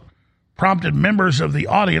vote prompted members of the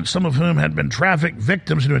audience, some of whom had been trafficked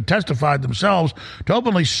victims and who had testified themselves, to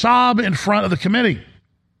openly sob in front of the committee.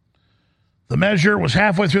 The measure was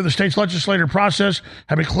halfway through the state's legislative process,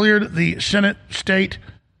 having cleared the Senate state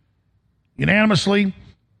unanimously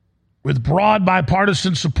with broad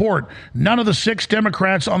bipartisan support. None of the 6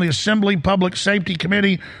 Democrats on the Assembly Public Safety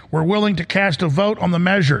Committee were willing to cast a vote on the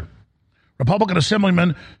measure. Republican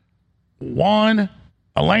Assemblyman Juan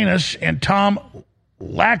Alanis and Tom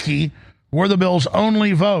Lackey were the bill's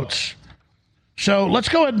only votes. So let's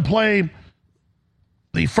go ahead and play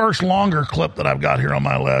the first longer clip that I've got here on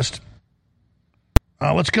my list.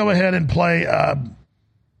 Let's go ahead and play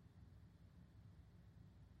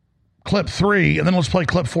clip 3, and then let's play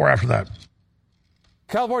clip 4 after that.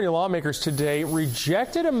 California lawmakers today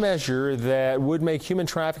rejected a measure that would make human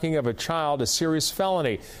trafficking of a child a serious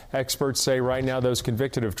felony. Experts say right now those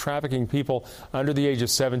convicted of trafficking people under the age of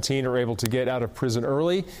 17 are able to get out of prison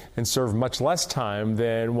early and serve much less time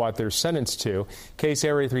than what they're sentenced to. Case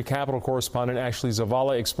Area 3 Capitol correspondent Ashley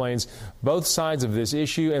Zavala explains both sides of this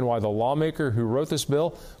issue and why the lawmaker who wrote this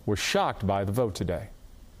bill was shocked by the vote today.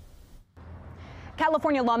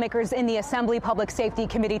 California lawmakers in the Assembly Public Safety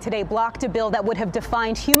Committee today blocked a bill that would have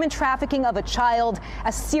defined human trafficking of a child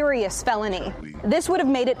a serious felony. This would have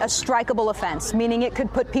made it a strikeable offense, meaning it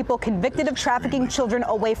could put people convicted of trafficking children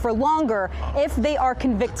away for longer if they are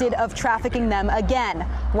convicted of trafficking them again.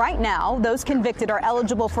 Right now, those convicted are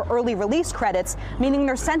eligible for early release credits, meaning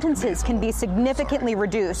their sentences can be significantly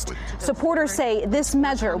reduced. Supporters say this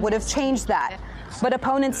measure would have changed that. But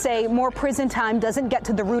opponents say more prison time doesn't get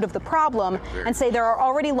to the root of the problem and say there are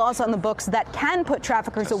already laws on the books that can put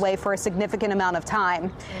traffickers away for a significant amount of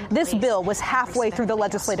time. This bill was halfway through the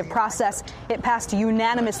legislative process. It passed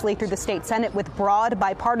unanimously through the state Senate with broad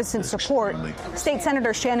bipartisan support. State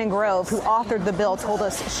Senator Shannon Grove, who authored the bill, told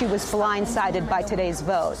us she was blindsided by today's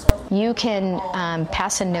vote. You can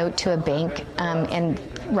pass a note to a bank and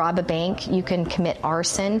rob a bank. You can commit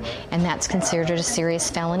arson, and that's considered a serious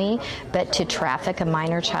felony. But to traffic a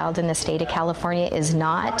minor child in the state of California is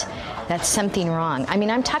not. That's something wrong. I mean,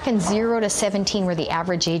 I'm talking 0 to 17, where the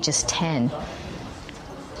average age is 10.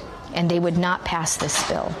 And they would not pass this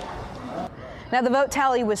bill. Now, the vote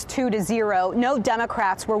tally was 2-0. No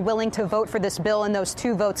Democrats were willing to vote for this bill, and those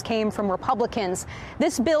 2 votes came from Republicans.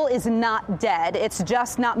 This bill is not dead. It's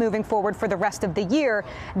just not moving forward for the rest of the year.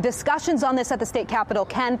 Discussions on this at the state capitol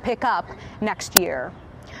can pick up next year.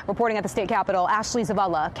 Reporting at the state capitol, Ashley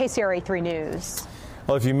Zavala, KCRA 3 News.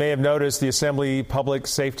 Well, if you may have noticed, the Assembly Public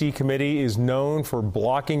Safety Committee is known for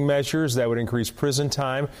blocking measures that would increase prison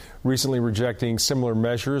time, recently rejecting similar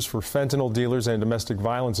measures for fentanyl dealers and domestic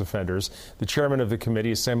violence offenders. The chairman of the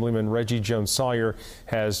committee, Assemblyman Reggie Jones-Sawyer,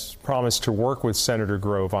 has promised to work with Senator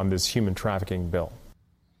Grove on this human trafficking bill.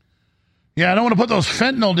 Yeah, I don't want to put those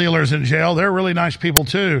fentanyl dealers in jail. They're really nice people,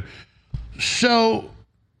 too. So,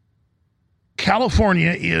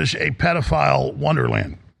 California is a pedophile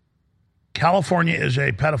wonderland. California is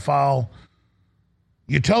a pedophile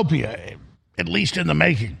utopia, at least in the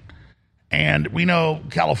making. And we know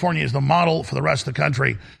California is the model for the rest of the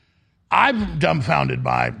country. I'm dumbfounded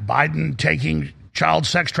by Biden taking child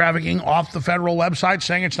sex trafficking off the federal website,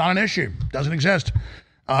 saying it's not an issue, doesn't exist,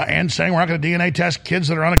 and saying we're not going to DNA test kids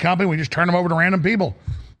that are unaccompanied. We just turn them over to random people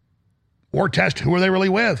or test who are they really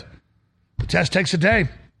with. The test takes a day,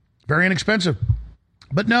 very inexpensive.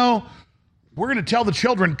 But no, we're going to tell the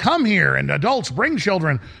children, come here, and adults, bring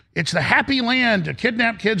children. It's the happy land to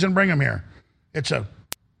kidnap kids and bring them here. It's a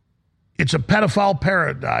pedophile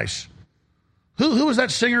paradise. Who was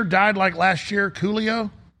that singer died like last year?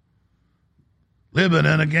 Coolio? Living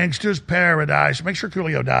in a gangster's paradise. Make sure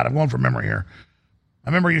Coolio died. I'm going from memory here. I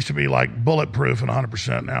remember it used to be like bulletproof and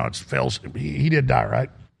 100%. Now it fails. He did die, right?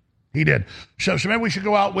 He did. So maybe we should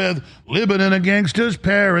go out with living in a gangster's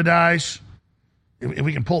paradise. If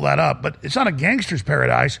we can pull that up. But it's not a gangster's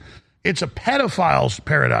paradise. It's a pedophile's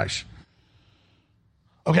paradise.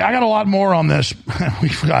 Okay, I got a lot more on this.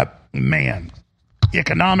 We've got,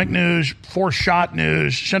 economic news, forced shot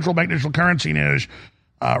news, central bank digital currency news,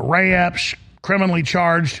 Ray Epps criminally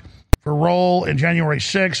charged for role in January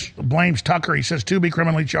 6th. Blames Tucker. He says to be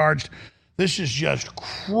criminally charged. This is just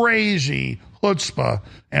crazy chutzpah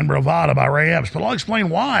and bravado by Ray Epps. But I'll explain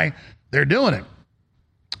why they're doing it.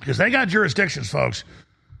 Because they got jurisdictions, folks,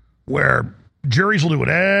 where juries will do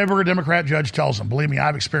whatever a Democrat judge tells them. Believe me,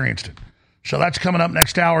 I've experienced it. So that's coming up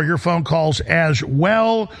next hour. Your phone calls as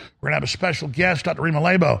well. We're going to have a special guest, Dr. Rima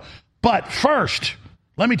Lebo. But first,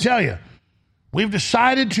 let me tell you, we've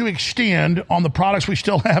decided to extend on the products we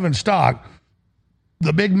still have in stock,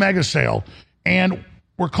 the big mega sale. And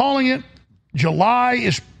we're calling it July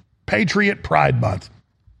is Patriot Pride Month.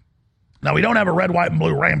 Now, we don't have a red, white, and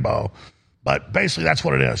blue rainbow. But basically, that's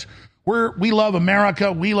what it is. We love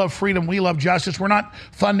America. We love freedom. We love justice. We're not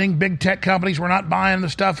funding big tech companies. We're not buying the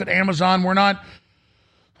stuff at Amazon. We're not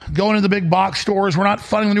going to the big box stores. We're not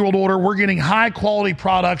funding the New World Order. We're getting high-quality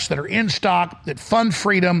products that are in stock, that fund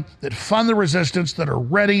freedom, that fund the resistance, that are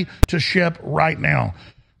ready to ship right now.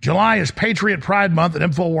 July is Patriot Pride Month at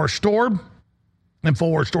InfoWars Store,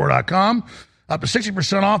 InfoWarsStore.com. Up to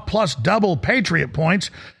 60% off plus double Patriot points.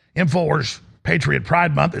 InfoWars Patriot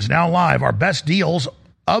Pride Month is now live. Our best deals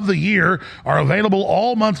of the year are available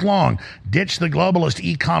all month long. Ditch the globalist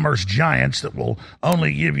e-commerce giants that will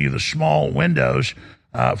only give you the small windows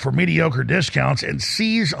for mediocre discounts and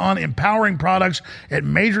seize on empowering products at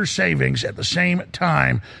major savings at the same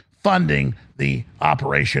time, funding the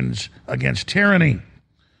operations against tyranny.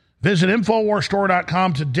 Visit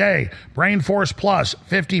InfoWarsStore.com today. BrainForce Plus,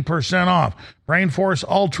 50% off. BrainForce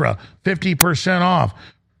Ultra, 50% off.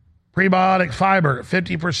 Prebiotic fiber,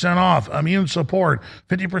 50% off. Immune support,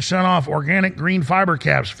 50% off. Organic green fiber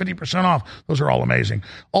caps, 50% off. Those are all amazing.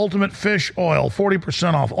 Ultimate fish oil,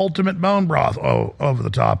 40% off. Ultimate bone broth, over the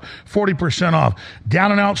top, 40% off.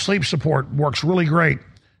 Down and out sleep support works really great.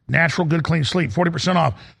 Natural, good, clean sleep, 40%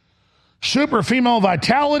 off. Super Female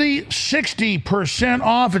Vitality, 60%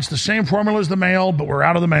 off. It's the same formula as the male, but we're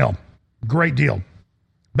out of the male. Great deal.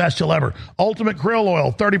 Best deal ever. Ultimate Krill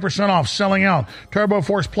Oil, 30% off, selling out. Turbo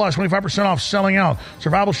Force Plus, 25% off, selling out.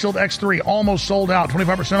 Survival Shield X3, almost sold out,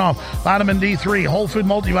 25% off. Vitamin D3, Whole Food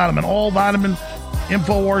Multivitamin, all vitamin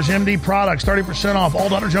InfoWars MD products, 30% off. All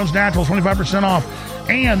Dr. Jones Naturals, 25% off.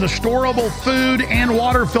 And the storable food and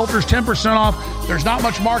water filters, 10% off. There's not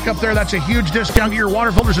much markup there. That's a huge discount. Get your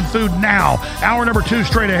water filters and food now. Hour number 2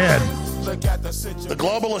 straight ahead. The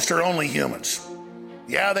globalists are only humans.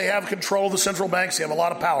 Yeah, they have control of the central banks. They have a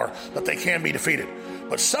lot of power, but they can be defeated.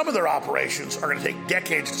 But some of their operations are going to take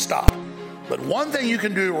decades to stop. But one thing you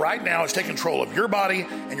can do right now is take control of your body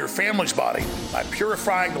and your family's body by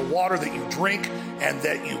purifying the water that you drink and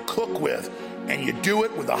that you cook with. And you do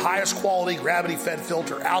it with the highest quality gravity-fed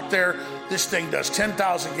filter out there. This thing does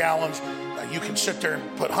 10,000 gallons. You can sit there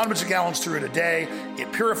and put hundreds of gallons through it a day.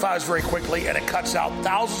 It purifies very quickly, and it cuts out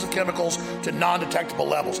thousands of chemicals to non-detectable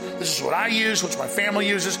levels. This is what I use, which my family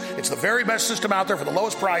uses. It's the very best system out there for the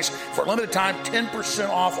lowest price. For a limited time, 10%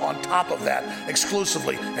 off on top of that,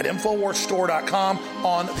 exclusively at InfoWarsStore.com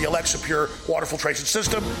on the Alexa Pure water filtration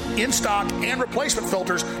system. In stock, and replacement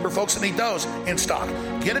filters for folks that need those in stock.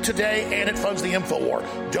 Get it today, and it funds the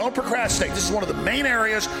InfoWar. Don't procrastinate. This is one of the main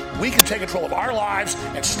areas we can take control of our lives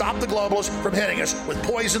and stop the globalists from hitting us with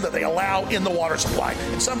poison that they allow in the water supply.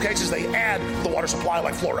 In some cases, they add to the water supply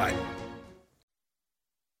like fluoride.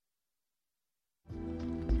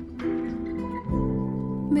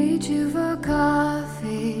 Meet you for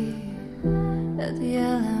coffee at the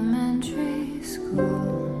elementary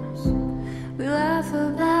schools. We laugh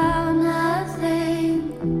about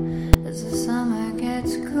nothing as the summer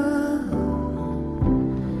gets cool.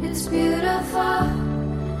 It's beautiful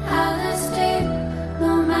how this deep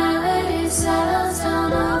normality settles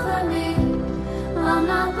down over me. I'm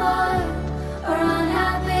not bored or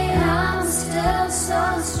unhappy, I'm still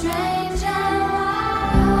so strange and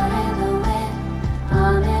wild. Out in the wind,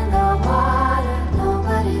 I'm in the water.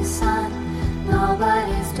 Nobody's son,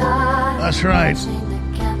 nobody's daughter. That's right.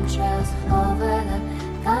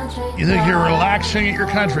 You think you're relaxing at your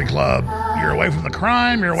country club. You're away from the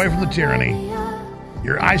crime, you're away from the tyranny.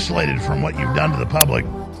 You're isolated from what you've done to the public.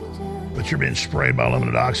 But you're being sprayed by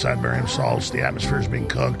aluminum dioxide, barium salts. The atmosphere is being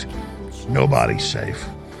cooked. Nobody's safe.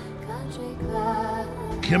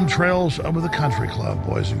 Chemtrails over the country club,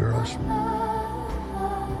 boys and girls.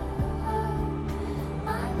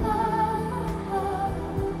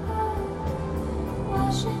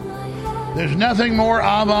 There's nothing more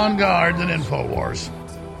avant-garde than InfoWars.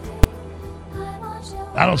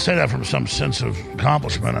 I don't say that from some sense of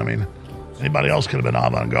accomplishment. I mean, anybody else could have been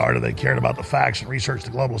avant-garde if they cared about the facts and researched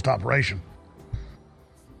the globalist operation.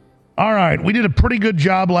 All right, we did a pretty good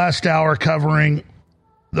job last hour covering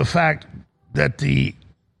the fact that the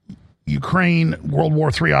Ukraine World War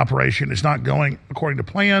III operation is not going according to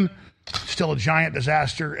plan. Still a giant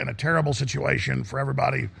disaster and a terrible situation for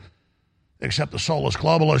everybody except the soulless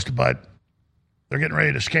globalist, but they're getting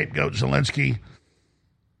ready to scapegoat Zelensky.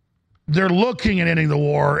 They're looking at ending the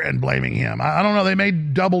war and blaming him. I don't know. They may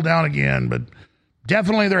double down again, but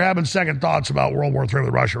definitely they're having second thoughts about World War III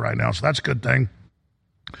with Russia right now, so that's a good thing.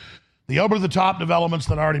 The over-the-top developments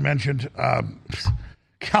that I already mentioned,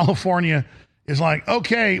 California is like,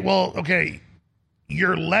 okay,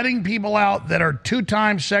 you're letting people out that are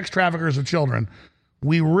 2-time sex traffickers of children.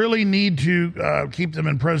 We really need to keep them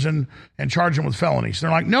in prison and charge them with felonies. They're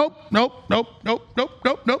like, nope.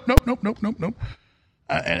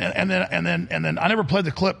 And then I never played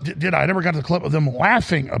the clip, did I? I never got to the clip of them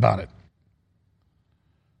laughing about it.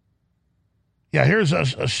 Yeah, here's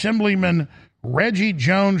Assemblyman Reggie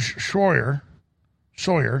Jones Sawyer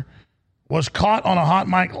was caught on a hot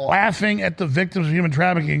mic laughing at the victims of human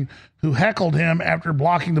trafficking who heckled him after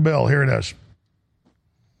blocking the bill. Here it is.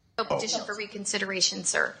 No petition for reconsideration,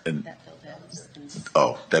 sir.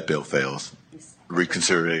 That bill fails.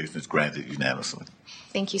 Reconsideration is granted unanimously.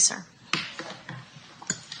 Thank you, sir.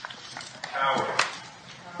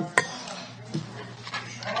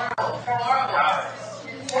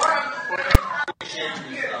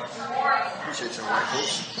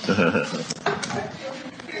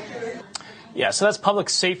 Yeah, so that's Public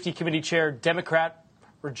Safety Committee Chair, Democrat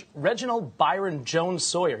Reginald Byron Jones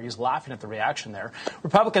Sawyer. He's laughing at the reaction there.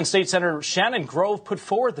 Republican State Senator Shannon Grove put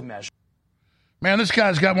forward the measure. Man, this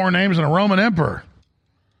guy's got more names than a Roman emperor.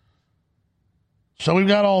 So we've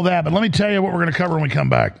got all that, but let me tell you what we're going to cover when we come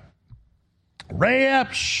back. Ray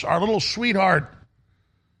Epps, our little sweetheart,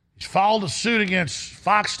 he's filed a suit against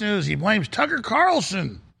Fox News. He blames Tucker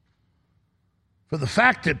Carlson for the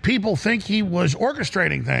fact that people think he was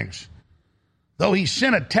orchestrating things. Though he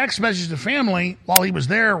sent a text message to family while he was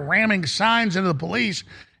there ramming signs into the police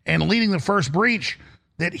and leading the first breach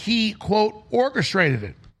that he, quote, orchestrated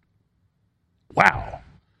it. Wow.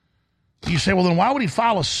 You say, well, then why would he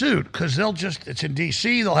file a suit? Because it's in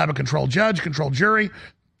D.C., they'll have a controlled judge, controlled jury,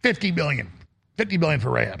 $50 billion for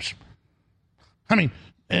Ray Epps. I mean,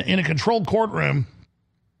 in a controlled courtroom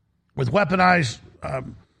with weaponized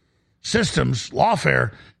systems,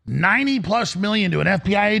 lawfare, 90+ million to an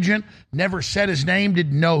FBI agent, never said his name,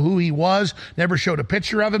 didn't know who he was, never showed a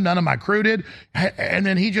picture of him, none of my crew did. And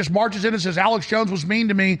then he just marches in and says, Alex Jones was mean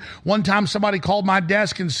to me. One time somebody called my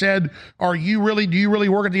desk and said, do you really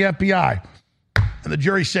work at the FBI? And the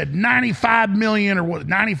jury said 95 million or what,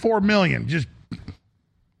 94 million. Just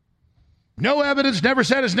no evidence, never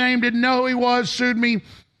said his name, didn't know who he was, sued me.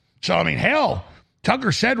 So, I mean, hell,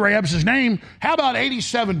 Tucker said Ray Epps' name. How about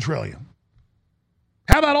 87 trillion?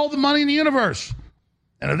 How about all the money in the universe?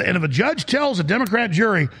 And if a judge tells a Democrat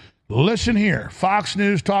jury, listen here, Fox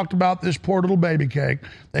News talked about this poor little baby cake.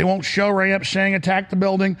 They won't show Ray Epps saying attack the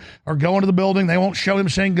building or go into the building. They won't show him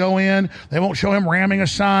saying go in. They won't show him ramming a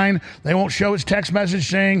sign. They won't show his text message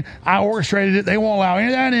saying I orchestrated it. They won't allow any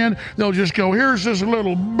of that in. They'll just go, here's this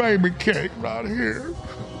little baby cake right here.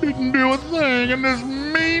 Didn't do a thing, and this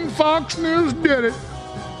mean Fox News did it.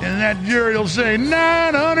 And that jury will say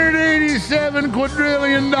 $987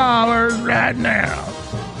 quadrillion right now.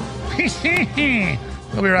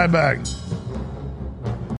 We'll be right back.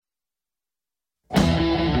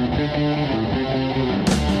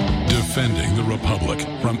 Defending the Republic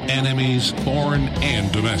from enemies, foreign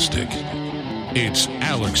and domestic. It's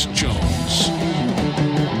Alex Jones.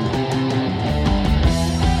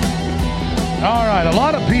 All right, a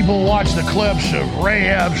lot of people watch the clips of Ray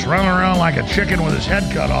Epps running around like a chicken with his head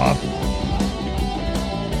cut off,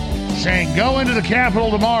 saying, go into the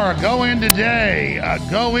Capitol tomorrow, go in today,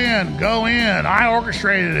 go in, I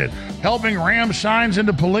orchestrated it, helping ram signs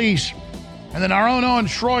into police. And then our own Owen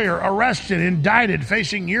Schroyer, arrested, indicted,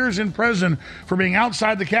 facing years in prison for being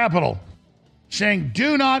outside the Capitol, saying,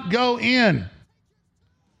 do not go in.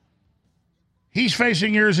 He's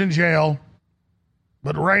facing years in jail.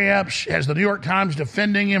 But Ray Epps has the New York Times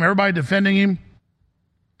defending him, everybody defending him.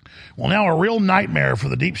 Well, now a real nightmare for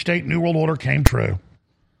the deep state New World Order came true.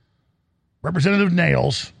 Representative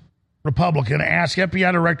Nails, Republican, asked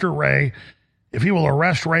FBI Director Ray if he will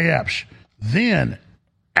arrest Ray Epps. Then,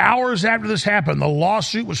 hours after this happened, the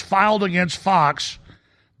lawsuit was filed against Fox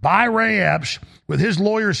by Ray Epps, with his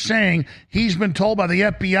lawyers saying he's been told by the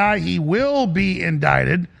FBI he will be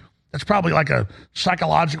indicted. That's probably like a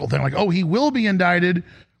psychological thing, like, oh, he will be indicted,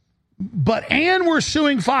 and we're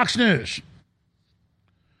suing Fox News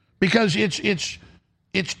because it's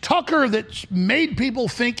Tucker that's made people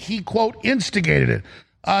think he, quote, instigated it.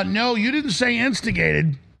 No, you didn't say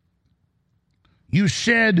instigated. You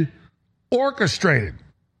said orchestrated.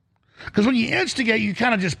 Because when you instigate, you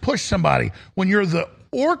kind of just push somebody. When you're the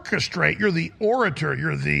orchestrate, you're the orator,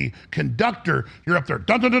 you're the conductor, you're up there,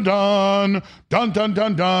 dun, dun, dun, dun, dun, dun,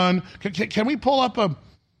 dun, dun. Can we pull up on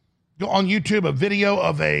YouTube a video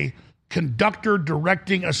of a conductor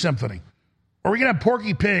directing a symphony? Or we can have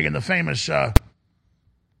Porky Pig in the famous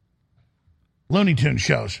Looney Tunes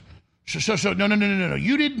shows. So no.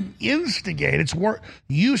 You didn't instigate. It's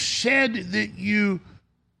you said that you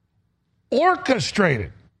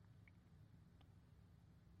orchestrated.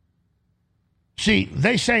 See,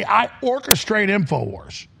 they say I orchestrate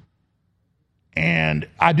InfoWars. And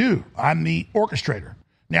I do. I'm the orchestrator.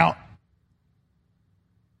 Now,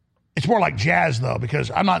 it's more like jazz, though, because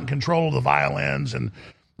I'm not in control of the violins and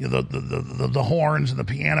the horns and the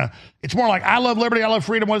piano. It's more like I love liberty, I love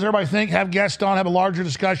freedom. What does everybody think? Have guests on, have a larger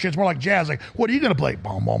discussion. It's more like jazz. Like, what are you going to play?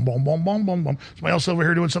 Boom, boom, boom, boom, boom, boom, boom. Somebody else over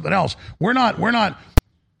here doing something else. We're not.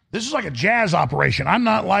 This is like a jazz operation. I'm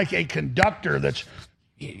not like a conductor that's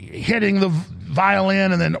hitting the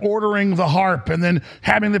violin and then ordering the harp and then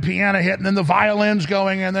having the piano hit and then the violins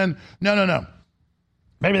going and then no.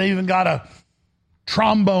 Maybe they even got a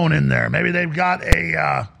trombone in there. Maybe they've got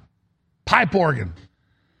a pipe organ.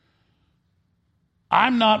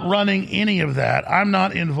 I'm not running any of that. I'm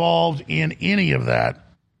not involved in any of that.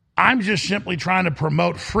 I'm just simply trying to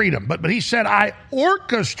promote freedom. But he said I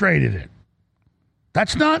orchestrated it.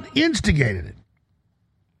 That's not instigated it.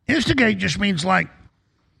 Instigate just means like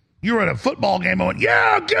you were at a football game and went,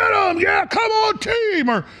 yeah, get them, yeah, come on, team,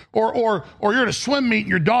 or you're at a swim meet and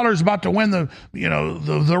your daughter's about to win the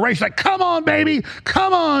race. Like, come on, baby,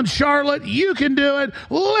 come on, Charlotte, you can do it.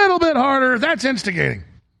 A little bit harder. That's instigating.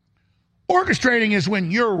 Orchestrating is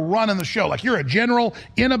when you're running the show, like you're a general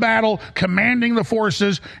in a battle, commanding the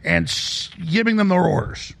forces and giving them their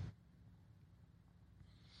orders.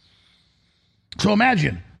 So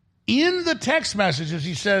imagine, in the text messages,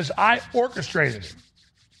 he says, I orchestrated it.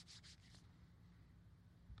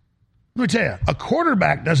 Let me tell you, a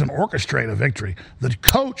quarterback doesn't orchestrate a victory. The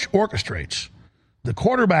coach orchestrates. The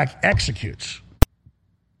quarterback executes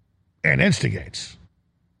and instigates.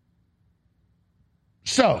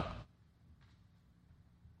 So,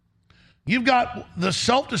 you've got the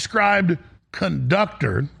self-described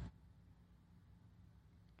conductor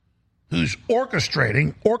who's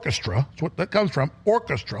orchestrating, orchestra, that's what that comes from,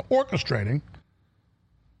 orchestra, orchestrating.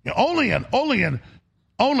 You know,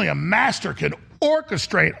 only a master can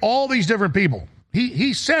orchestrate all these different people.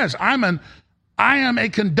 He says, I am a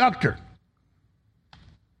conductor.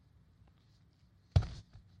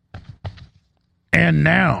 And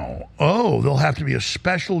now, there'll have to be a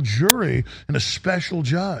special jury and a special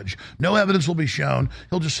judge. No evidence will be shown.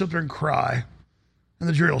 He'll just sit there and cry. And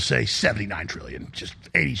the jury will say 79 trillion, just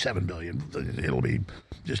 87 billion. It'll be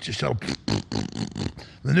just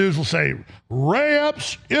the news will say, Ray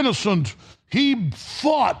Epps, innocent. He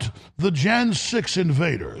fought the Gen 6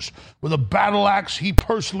 invaders. With a battle axe, he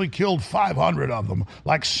personally killed 500 of them,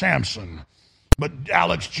 like Samson. But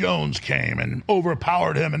Alex Jones came and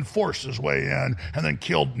overpowered him and forced his way in and then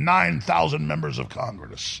killed 9,000 members of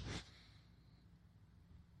Congress.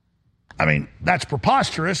 I mean, that's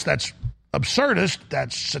preposterous. That's absurdist.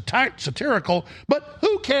 That's satirical. But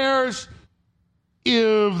who cares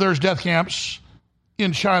if there's death camps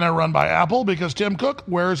in China run by Apple because Tim Cook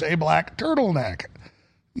wears a black turtleneck,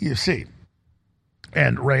 you see.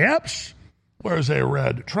 And Ray Epps wears a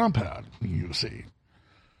red Trump hat, you see.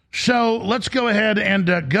 So let's go ahead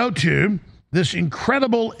and go to this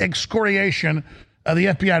incredible excoriation of the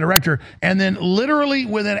FBI director. And then literally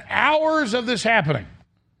within hours of this happening,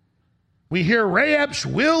 we hear Ray Epps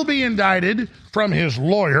will be indicted from his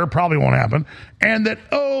lawyer, probably won't happen, and that,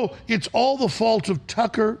 it's all the fault of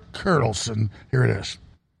Tucker Carlson. Here it is.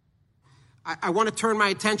 I want to turn my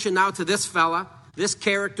attention now to this fella, this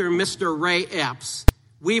character, Mr. Ray Epps.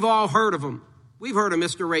 We've all heard of him. We've heard of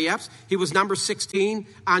Mr. Ray Epps. He was number 16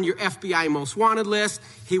 on your FBI most wanted list.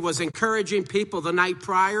 He was encouraging people the night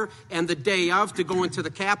prior and the day of to go into the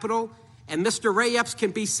Capitol. And Mr. Ray Epps can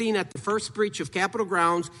be seen at the first breach of Capitol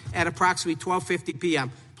grounds at approximately 12:50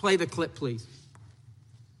 p.m. Play the clip, please.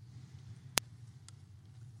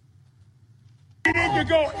 We need to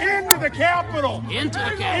go into the Capitol. Into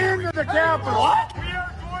the Capitol. Into the Capitol. What? We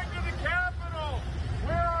are going to the Capitol,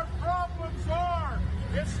 where our problems are.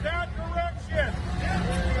 It's that direction.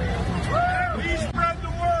 Please spread the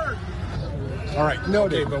word. All right,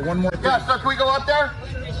 noted. But one more thing. Yeah, so can we go up there?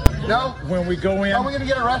 No? When we go in, are we going to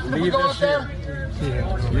get arrested if we go up there?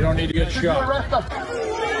 Yeah. You don't need to get Should shot. you arrest us?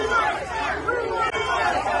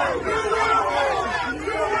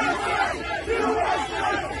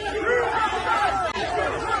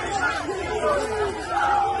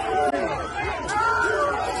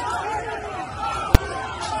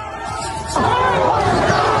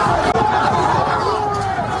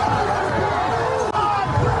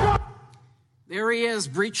 There he is,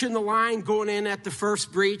 breaching the line, going in at the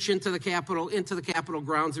first breach into the Capitol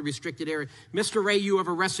grounds, a restricted area. Mr. Ray, you have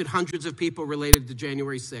arrested hundreds of people related to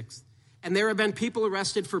January 6th. And there have been people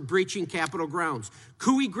arrested for breaching Capitol grounds.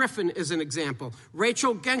 Couey Griffin is an example.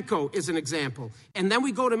 Rachel Genko is an example. And then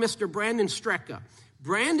we go to Mr. Brandon Strecka.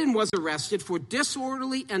 Brandon was arrested for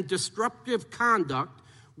disorderly and disruptive conduct,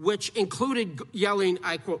 which included yelling,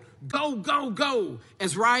 I quote, "Go, go, go,"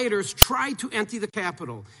 as rioters tried to empty the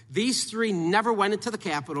Capitol. These three never went into the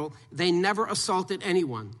Capitol. They never assaulted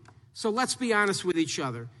anyone. So let's be honest with each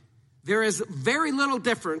other. There is very little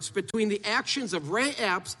difference between the actions of Ray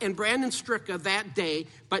Epps and Brandon Strecka that day,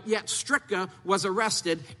 but yet Strecka was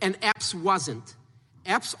arrested and Epps wasn't.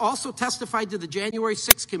 Epps also testified to the January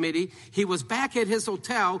 6th committee. He was back at his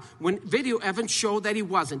hotel when video evidence showed that he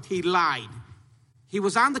wasn't. He lied. He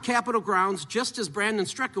was on the Capitol grounds just as Brandon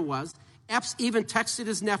Strecka was. Epps even texted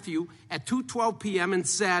his nephew at 2:12 p.m. and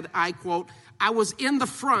said, I quote, "I was in the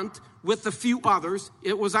front with a few others."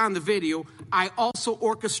 It was on the video. "I also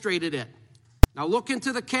orchestrated it." Now look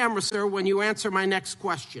into the camera, sir, when you answer my next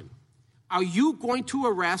question. Are you going to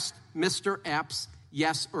arrest Mr. Epps,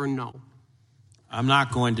 yes or no? I'm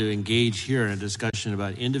not going to engage here in a discussion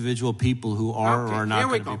about individual people who are or are not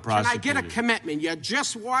going to be prosecuted. Can I get a commitment? You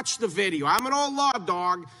just watched the video. I'm an old law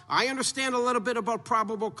dog. I understand a little bit about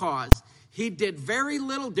probable cause. He did very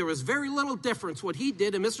little. There was very little difference what he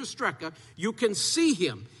did and Mr. Strecka. You can see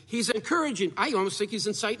him. He's encouraging. I almost think he's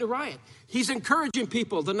inciting a riot. He's encouraging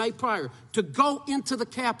people the night prior to go into the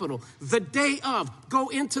Capitol. The day of, go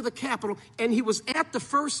into the Capitol. And he was at the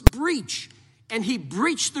first breach. And he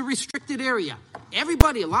breached the restricted area.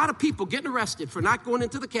 Everybody, a lot of people getting arrested for not going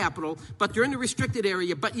into the Capitol, but they're in the restricted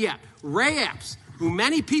area. But yet, Ray Epps, who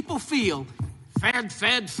many people feel, fed,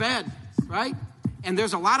 right? And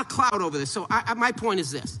there's a lot of clout over this. So my point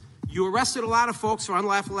is this. You arrested a lot of folks for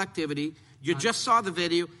unlawful activity. You just saw the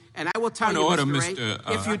video, and I will tell you, Mr.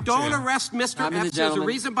 Ray, if you don't arrest Mr. Epps, there's a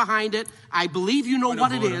reason behind it. I believe you know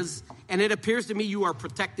what it is, and it appears to me you are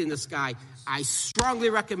protecting this guy. I strongly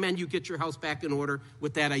recommend you get your house back in order.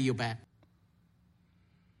 With that, I yield back.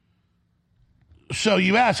 So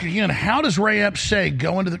you ask again, how does Ray Epps say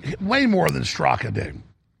go into the way more than Straka did?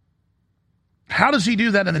 How does he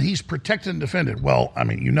do that and then he's protected and defended? Well, I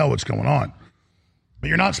mean, you know what's going on. But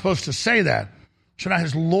you're not supposed to say that. So now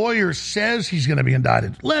his lawyer says he's going to be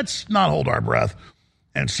indicted. Let's not hold our breath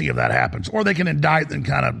and see if that happens. Or they can indict and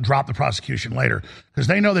kind of drop the prosecution later because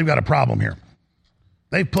they know they've got a problem here.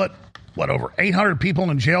 They've put, over 800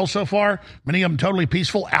 people in jail so far, many of them totally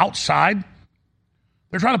peaceful, outside.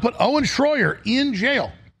 They're trying to put Owen Schroyer in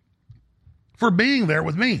jail for being there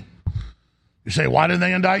with me. You say, why didn't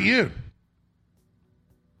they indict you?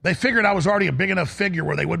 They figured I was already a big enough figure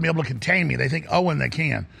where they wouldn't be able to contain me. They think Owen they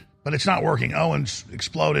can, but it's not working. Owen's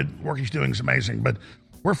exploded. Work he's doing is amazing, but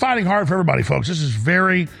we're fighting hard for everybody, folks. This is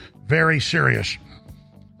very, very serious.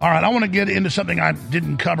 All right, I want to get into something I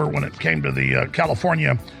didn't cover when it came to the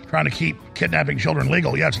California trying to keep kidnapping children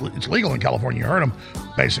legal. Yeah, it's legal in California. You heard them,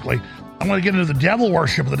 basically. I'm going to get into the devil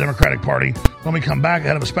worship of the Democratic Party when we come back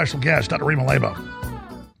ahead of a special guest, Dr. Rima Lebo.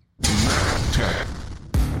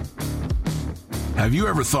 Have you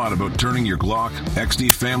ever thought about turning your Glock,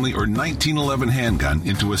 XD Family, or 1911 handgun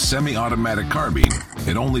into a semi-automatic carbine?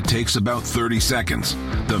 It only takes about 30 seconds.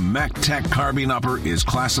 The MacTech Carbine Upper is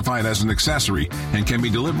classified as an accessory and can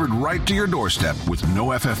be delivered right to your doorstep with no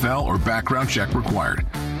FFL or background check required.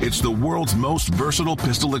 It's the world's most versatile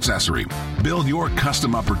pistol accessory. Build your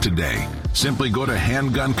custom upper today. Simply go to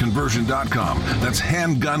handgunconversion.com. That's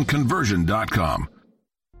handgunconversion.com.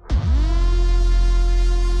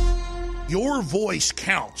 Your voice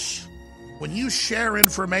counts. When you share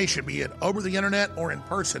information, be it over the internet or in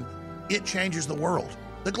person, it changes the world.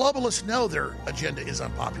 The globalists know their agenda is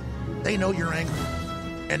unpopular. They know you're angry.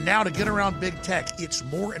 And now to get around big tech, it's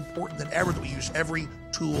more important than ever that we use every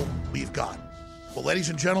tool we've got. Well, ladies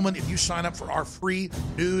and gentlemen, if you sign up for our free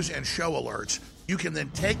news and show alerts, you can then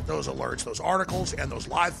take those alerts, those articles, and those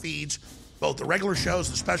live feeds, both the regular shows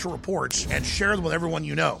and special reports, and share them with everyone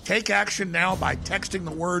you know. Take action now by texting the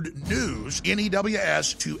word NEWS,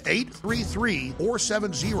 N-E-W-S, to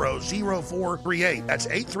 833-470-0438. That's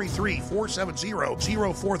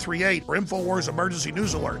 833-470-0438 for InfoWars Emergency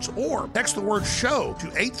News Alerts. Or text the word SHOW to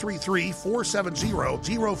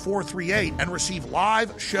 833-470-0438 and receive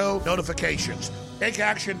live show notifications. Take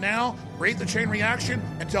action now, create the chain reaction,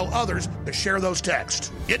 and tell others to share those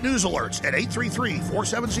texts. Get news alerts at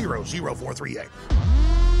 833-470-0438.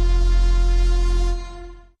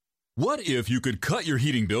 What if you could cut your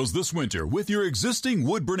heating bills this winter with your existing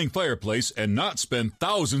wood-burning fireplace and not spend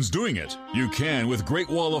thousands doing it? You can with Great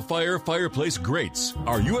Wall of Fire fireplace grates.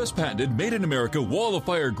 Our U.S. patented made-in-America Wall of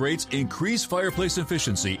Fire grates increase fireplace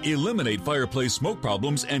efficiency, eliminate fireplace smoke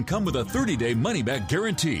problems, and come with a 30-day money-back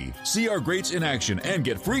guarantee. See our grates in action and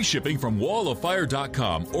get free shipping from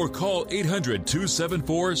walloffire.com or call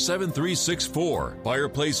 800-274-7364.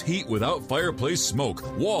 Fireplace heat without fireplace smoke.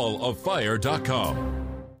 walloffire.com.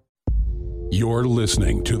 You're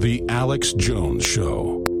listening to The Alex Jones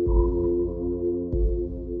Show.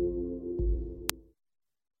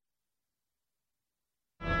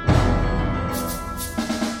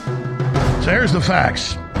 So here's the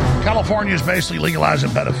facts. California is basically legalizing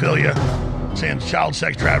pedophilia, saying child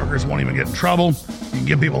sex traffickers won't even get in trouble. You can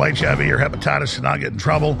give people HIV or hepatitis and not get in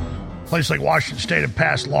trouble. Places like Washington State have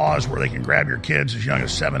passed laws where they can grab your kids as young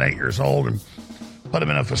as 7, 8 years old and put them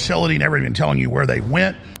in a facility, never even telling you where they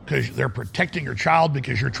went because they're protecting your child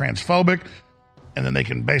because you're transphobic. And then they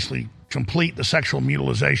can basically complete the sexual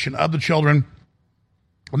mutilization of the children.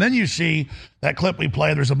 And then you see that clip we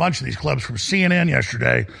played. There's a bunch of these clips from CNN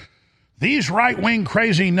yesterday. These right-wing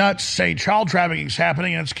crazy nuts say child trafficking is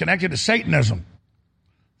happening and it's connected to Satanism.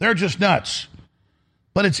 They're just nuts.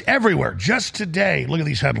 But it's everywhere. Just today, look at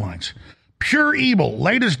these headlines. Pure Evil,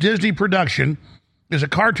 latest Disney production, is a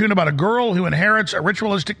cartoon about a girl who inherits a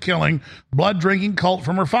ritualistic killing, blood-drinking cult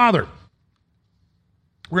from her father.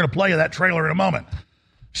 We're going to play you that trailer in a moment.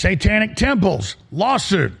 Satanic Temples,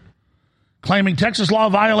 lawsuit, claiming Texas law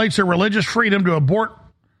violates their religious freedom to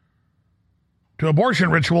abortion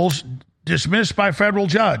rituals, dismissed by federal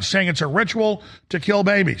judge, saying it's a ritual to kill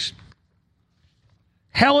babies.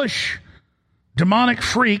 Hellish, demonic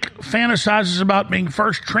freak fantasizes about being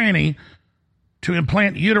first tranny to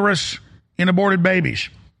implant uterus in aborted babies.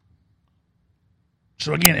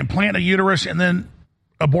 So again, implant a uterus and then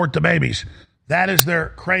abort the babies. That is their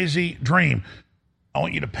crazy dream. I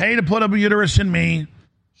want you to pay to put a uterus in me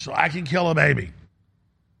so I can kill a baby.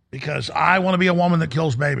 Because I want to be a woman that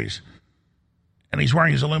kills babies. and he's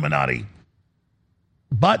wearing his Illuminati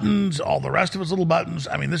buttons, all the rest of his little buttons.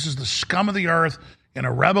 I mean, this is the scum of the earth in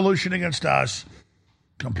a revolution against us,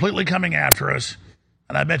 completely coming after us.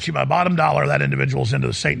 And I bet you my bottom dollar that individual's into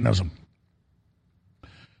the Satanism.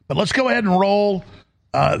 But let's go ahead and roll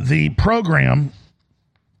the program.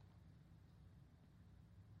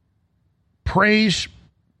 Praise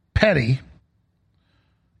Petty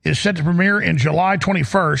is set to premiere in July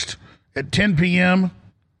 21st at 10 p.m.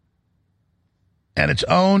 and it's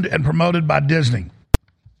owned and promoted by Disney.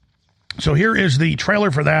 So here is the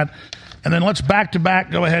trailer for that. And then let's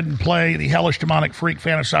back-to-back go ahead and play the hellish demonic freak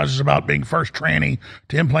fantasizes about being first tranny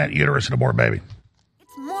to implant uterus and abort baby.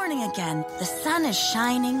 It's morning again. The sun is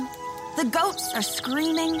shining. The goats are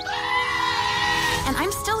screaming. And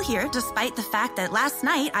I'm still here despite the fact that last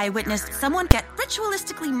night I witnessed someone get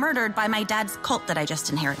ritualistically murdered by my dad's cult that I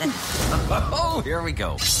just inherited. Oh, here we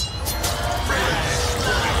go.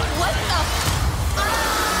 What the?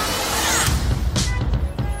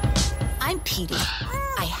 I'm Petey.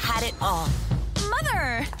 I had it all.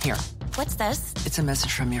 Mother! Here. What's this? It's a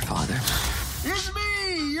message from your father. It's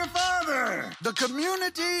me, your father. The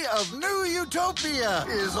community of New Utopia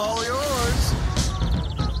is all yours.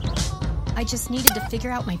 I just needed to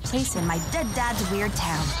figure out my place in my dead dad's weird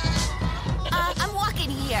town. I'm walking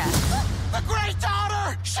here. The great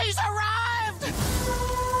daughter! She's arrived!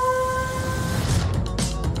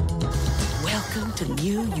 Welcome to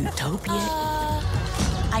New Utopia.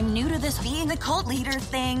 I'm new to this being the cult leader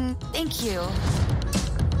thing. Thank you.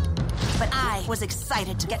 But I was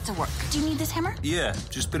excited to get to work. Do you need this hammer? Yeah,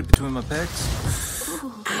 just put it between my pecs.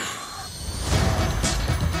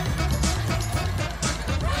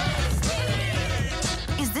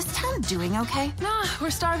 Is this town doing okay? Nah, we're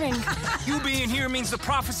starving. You being here means the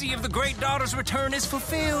prophecy of the great daughter's return is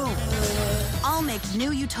fulfilled. I'll make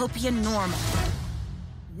New Utopia normal.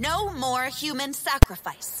 No more human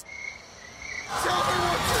sacrifice. Tell me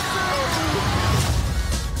what to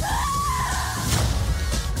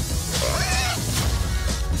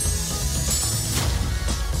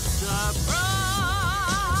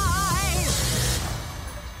Surprise!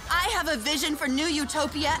 I have a vision for New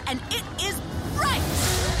Utopia, and it is bright.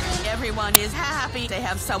 Everyone is happy to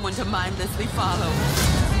have someone to mindlessly follow.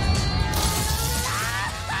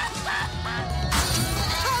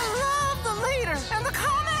 I love the leader, and the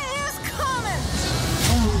comet is coming.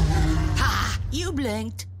 Ha! You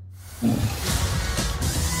blinked.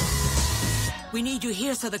 We need you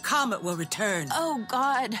here so the comet will return. Oh,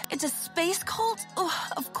 God. It's a space cult? Oh,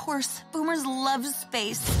 of course. Boomers love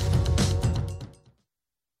space.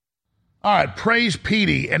 All right, praise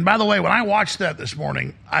Petey. And by the way, when I watched that this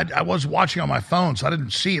morning, I was watching on my phone, so I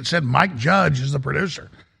didn't see it. Said Mike Judge is the producer.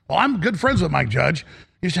 Well, I'm good friends with Mike Judge.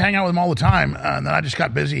 Used to hang out with him all the time, and then I just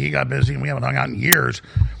got busy. He got busy, and we haven't hung out in years.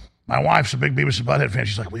 My wife's a big Beavis and Butthead fan.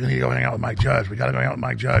 She's like, we need to go hang out with Mike Judge. We got to go hang out with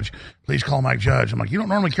Mike Judge. Please call Mike Judge. I'm like, you don't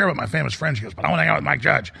normally care about my famous friends. She goes, but I want to hang out with Mike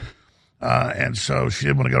Judge. And so she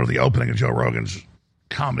did want to go to the opening of Joe Rogan's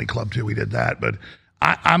comedy club, too. We did that. But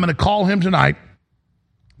I'm going to call him tonight.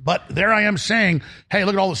 But there I am saying, hey,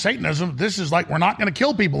 look at all the Satanism. This is like we're not going to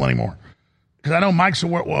kill people anymore. Because I know Mike's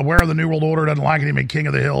aware of the New World Order, doesn't like it. He made King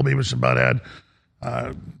of the Hill, Beavis and Butthead.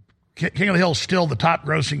 King of the Hill is still the top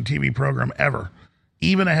grossing TV program ever,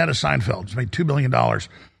 even ahead of Seinfeld. It's made $2 billion.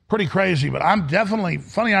 Pretty crazy, but I'm definitely,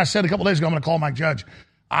 funny I said a couple days ago I'm going to call Mike Judge.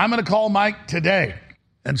 I'm going to call Mike today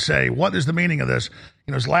and say, what is the meaning of this?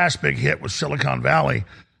 You know, his last big hit was Silicon Valley.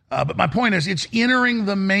 But my point is, it's entering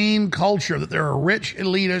the main culture that there are rich,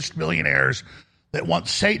 elitist billionaires that want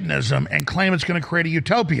Satanism and claim it's going to create a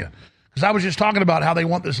utopia. Because I was just talking about how they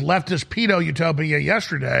want this leftist pedo utopia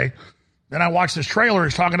yesterday. Then I watched this trailer.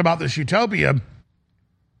 It's talking about this utopia.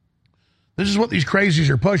 This is what these crazies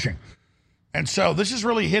are pushing. And so this is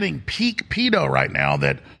really hitting peak pedo right now,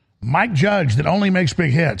 that Mike Judge, that only makes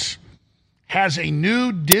big hits, has a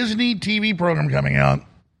new Disney TV program coming out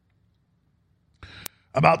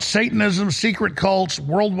about Satanism, secret cults,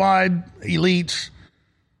 worldwide elites,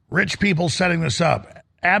 rich people setting this up.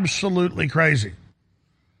 Absolutely crazy.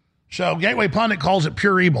 So Gateway Pundit calls it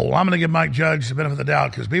pure evil. Well, I'm going to give Mike Judge the benefit of the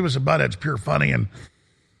doubt because Beavis and Butthead's pure funny and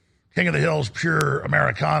King of the Hill's pure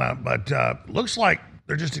Americana. But looks like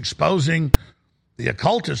they're just exposing the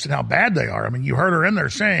occultists and how bad they are. I mean, you heard her in there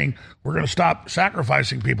saying, we're going to stop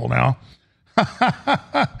sacrificing people now.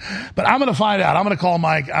 But I'm going to find out. I'm going to call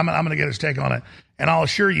Mike. I'm going to get his take on it. And I'll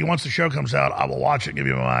assure you, once the show comes out, I will watch it and give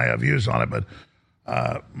you my views on it. But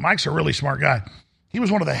Mike's a really smart guy. He was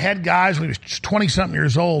one of the head guys when he was 20-something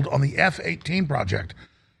years old on the F-18 project.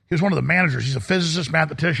 He was one of the managers. He's a physicist,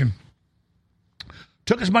 mathematician.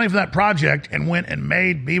 Took his money from that project and went and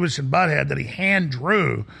made Beavis and Butthead that he hand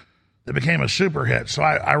drew that became a super hit. So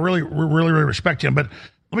I really respect him. But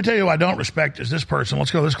let me tell you who I don't respect is this person.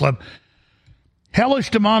 Let's go to this clip. Hellish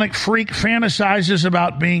demonic freak fantasizes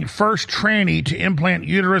about being first tranny to implant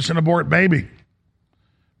uterus and abort baby.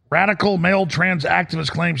 Radical male trans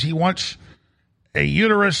activist claims he wants a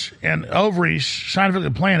uterus and ovaries scientifically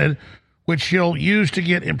implanted, which he'll use to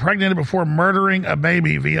get impregnated before murdering a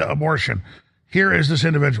baby via abortion. Here is this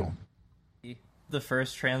individual. The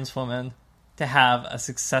first trans woman to have a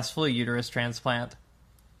successful uterus transplant,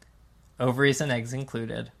 ovaries and eggs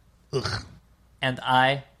included. Ugh. And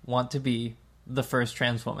I want to be the first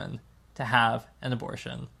trans woman to have an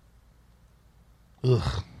abortion.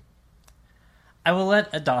 Ugh. I will let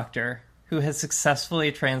a doctor who has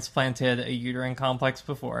successfully transplanted a uterine complex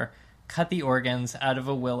before cut the organs out of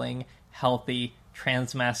a willing, healthy,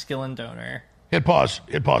 transmasculine donor. Hit pause.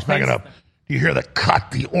 Back it up. Do you hear the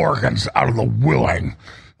cut the organs out of the willing?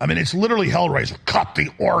 I mean, it's literally Hellraiser. Cut the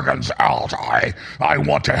organs out. I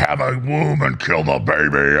want to have a womb and kill the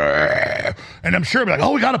baby. And I'm sure it'll be like,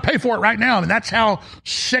 oh, we got to pay for it right now. I mean, that's how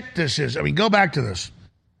sick this is. I mean, go back to this.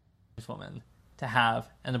 Woman to have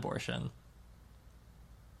an abortion.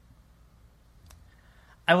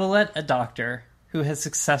 I will let a doctor who has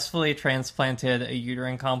successfully transplanted a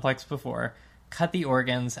uterine complex before cut the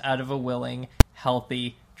organs out of a willing,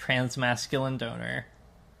 healthy, transmasculine donor,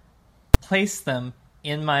 place them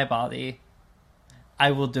in my body.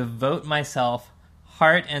 I will devote myself,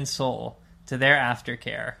 heart and soul, to their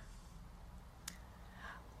aftercare.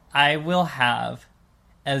 I will have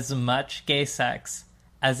as much gay sex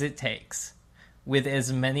as it takes, with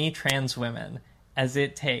as many trans women as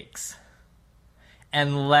it takes,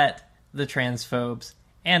 and let the transphobes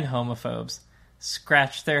and homophobes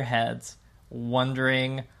scratch their heads,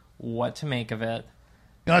 wondering what to make of it.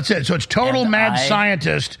 That's it. So it's total mad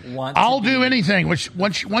scientist. I'll do anything. Which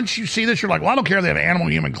once you see this, you're like, well, I don't care if they have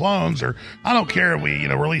animal-human clones, or I don't care if we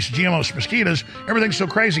release GMO mosquitoes. Everything's so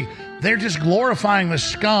crazy. They're just glorifying the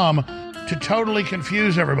scum to totally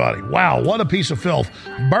confuse everybody. Wow, what a piece of filth!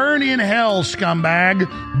 Burn in hell,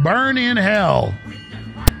 scumbag! Burn in hell.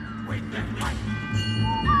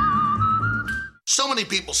 So many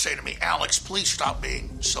people say to me, Alex, please stop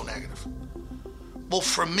being so negative. Well,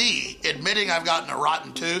 for me, admitting I've gotten a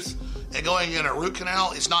rotten tooth and going in a root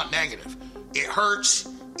canal is not negative. It hurts,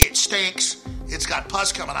 it stinks, it's got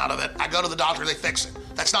pus coming out of it. I go to the doctor, they fix it.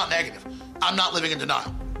 That's not negative. I'm not living in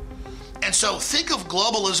denial. And so think of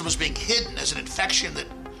globalism as being hidden as an infection that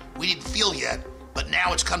we didn't feel yet, but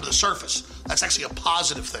now it's come to the surface. That's actually a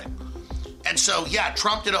positive thing. And so, yeah,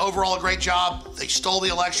 Trump did overall a great job. They stole the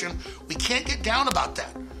election. We can't get down about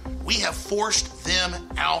that. We have forced them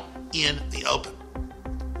out in the open.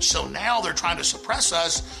 So now they're trying to suppress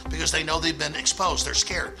us because they know they've been exposed. They're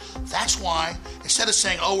scared. That's why, instead of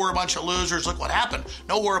saying, oh, we're a bunch of losers, look what happened.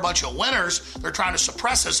 No, we're a bunch of winners. They're trying to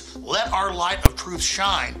suppress us. Let our light of truth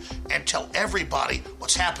shine and tell everybody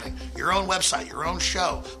what's happening. Your own website, your own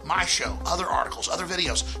show, my show, other articles, other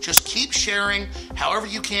videos. Just keep sharing however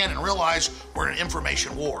you can and realize we're in an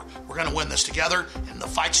information war. We're going to win this together, and the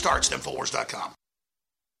fight starts at Infowars.com.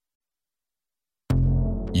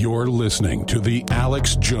 You're listening to The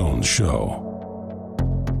Alex Jones Show.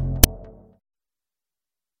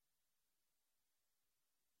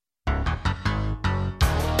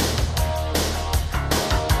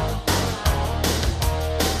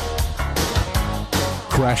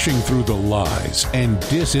 Crashing through the lies and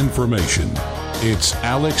disinformation, it's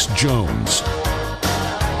Alex Jones.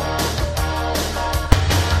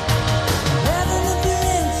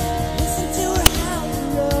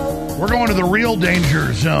 We're going to the real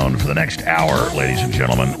danger zone for the next hour, ladies and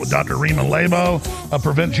gentlemen, with Dr. Rima Lebo of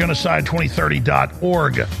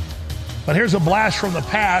PreventGenocide2030.org. But here's a blast from the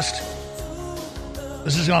past.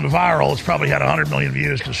 This has gone viral. It's probably had 100 million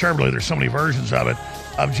views. Conservatively, there's so many versions of it.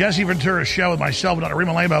 Of Jesse Ventura's show with myself and Dr.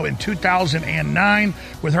 Rima Lebo in 2009,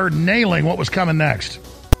 with her nailing what was coming next.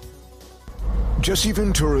 Jesse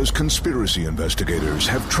Ventura's conspiracy investigators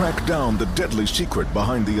have tracked down the deadly secret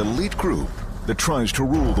behind the elite group that tries to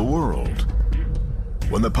rule the world.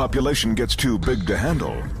 When the population gets too big to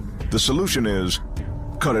handle, the solution is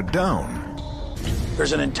cut it down.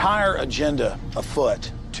 There's an entire agenda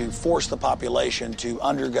afoot to force the population to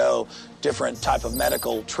undergo different type of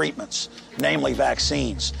medical treatments, namely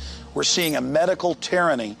vaccines. We're seeing a medical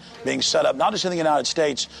tyranny being set up, not just in the United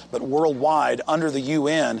States, but worldwide under the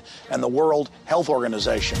UN and the World Health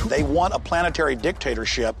Organization. They want a planetary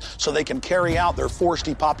dictatorship so they can carry out their forced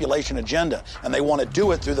depopulation agenda, and they want to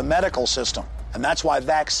do it through the medical system. And that's why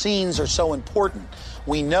vaccines are so important.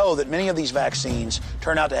 We know that many of these vaccines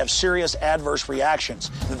turn out to have serious adverse reactions,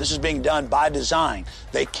 that this is being done by design.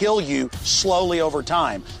 They kill you slowly over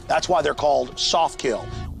time. That's why they're called soft kill.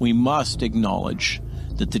 We must acknowledge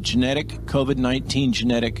that the genetic COVID-19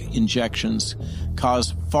 genetic injections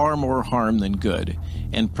cause far more harm than good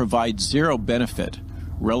and provide zero benefit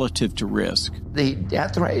relative to risk. The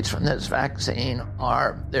death rates from this vaccine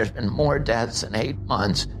there's been more deaths in 8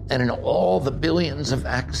 months than in all the billions of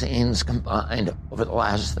vaccines combined over the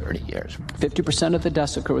last 30 years. 50% of the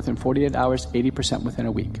deaths occur within 48 hours, 80% within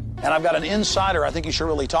a week. And I've got an insider I think you should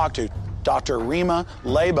really talk to, Dr. Rima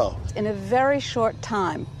Lebo. In a very short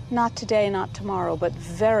time, not today, not tomorrow, but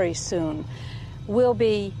very soon, we'll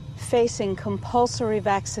be facing compulsory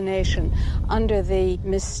vaccination under the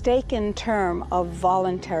mistaken term of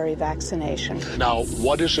voluntary vaccination. Now,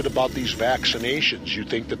 what is it about these vaccinations? You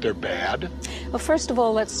think that they're bad? Well, first of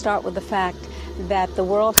all, let's start with the fact that the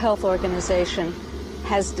World Health Organization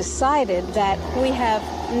has decided that we have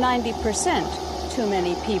 90% too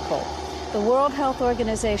many people. The World Health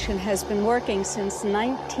Organization has been working since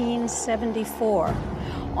 1974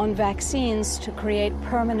 on vaccines to create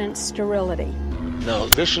permanent sterility. Now,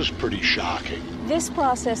 this is pretty shocking. This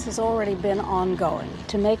process has already been ongoing.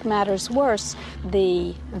 To make matters worse,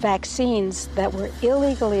 the vaccines that were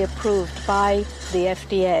illegally approved by the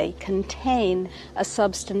FDA contain a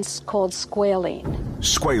substance called squalene.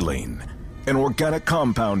 Squalene, an organic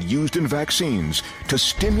compound used in vaccines to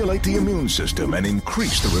stimulate the immune system and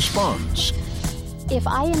increase the response. If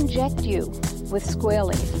I inject you with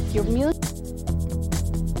squalene, your immune...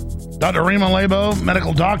 Dr. Rima Lebo,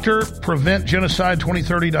 medical doctor,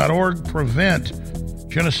 PreventGenocide2030.org,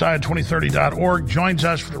 PreventGenocide2030.org, joins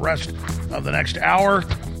us for the rest of the next hour.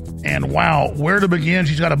 And wow, where to begin?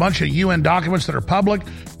 She's got a bunch of UN documents that are public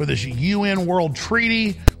with this UN World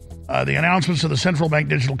Treaty, the announcements of the central bank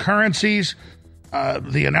digital currencies,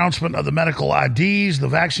 the announcement of the medical IDs, the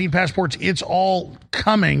vaccine passports. It's all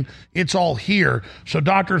coming. It's all here. So,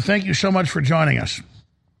 Doctor, thank you so much for joining us.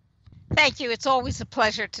 Thank you. It's always a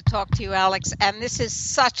pleasure to talk to you, Alex. And this is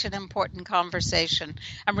such an important conversation.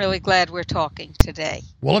 I'm really glad we're talking today.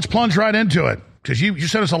 Well, let's plunge right into it, because you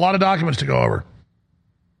sent us a lot of documents to go over.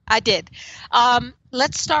 I did.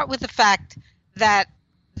 Let's start with the fact that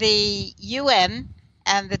the UN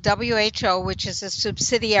and the WHO, which is a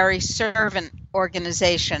subsidiary servant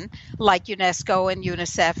organization like UNESCO and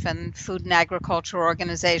UNICEF and Food and Agriculture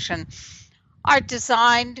Organization, are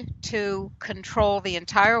designed to control the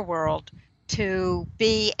entire world, to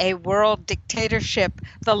be a world dictatorship,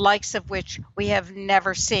 the likes of which we have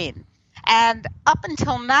never seen. And up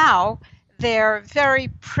until now, their very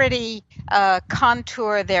pretty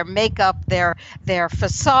contour, their makeup, their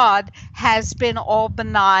facade has been all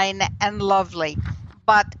benign and lovely.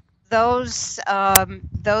 But those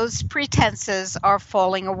pretenses are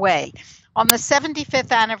falling away. On the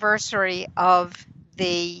 75th anniversary of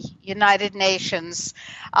the United Nations,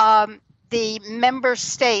 the member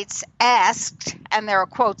states asked, and there are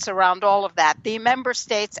quotes around all of that, the member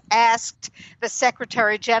states asked the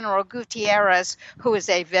Secretary General Gutierrez, who is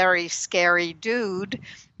a very scary dude,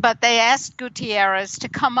 but they asked Gutierrez to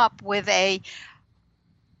come up with a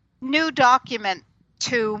new document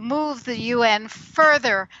to move the UN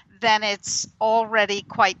further than its already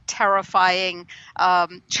quite terrifying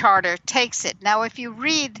charter takes it. Now, if you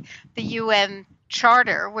read the UN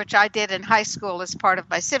charter, which I did in high school as part of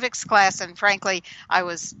my civics class, and frankly, I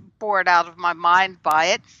was bored out of my mind by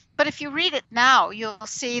it. But if you read it now, you'll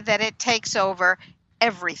see that it takes over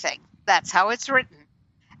everything. That's how it's written.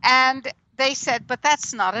 And they said, but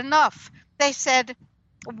that's not enough. They said,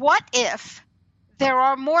 what if there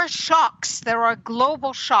are more shocks? There are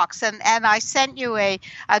global shocks. And I sent you a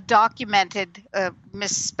documented,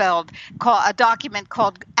 misspelled, a document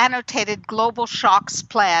called Annotated Global Shocks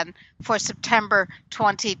Plan for September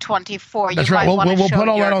 2024. That's right. We'll put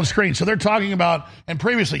all that on screen. So they're talking about, and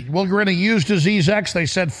previously, we're going to use Disease X, they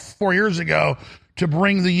said 4 years ago, to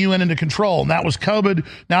bring the UN into control. And that was COVID.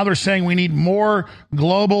 Now they're saying we need more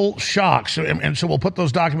global shocks. And so we'll put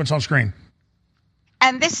those documents on screen.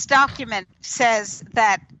 And this document says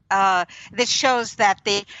that this shows that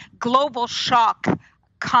the global shock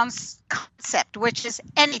concept, which is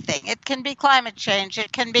anything. It can be climate change.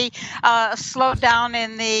 It can be a slowdown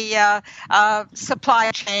in the supply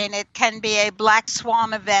chain. It can be a black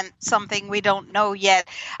swan event, something we don't know yet.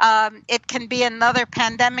 It can be another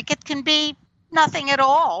pandemic. It can be nothing at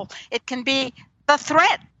all. It can be the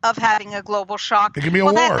threat of having a global shock. It can be a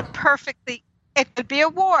war. That's perfectly. It could be a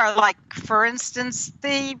war, like, for instance,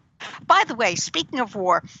 by the way, speaking of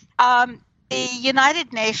war, the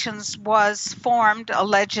United Nations was formed,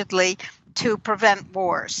 allegedly, to prevent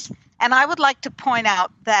wars. And I would like to point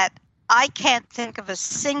out that I can't think of a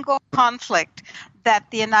single conflict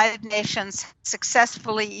that the United Nations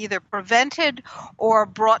successfully either prevented or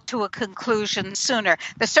brought to a conclusion sooner.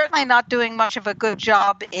 They're certainly not doing much of a good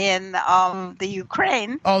job in the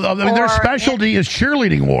Ukraine. Oh, I mean, their specialty is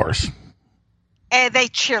cheerleading wars. They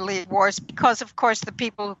cheerlead wars because, of course, the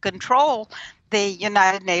people who control the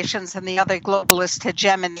United Nations and the other globalist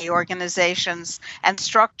hegemony organizations and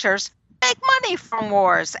structures make money from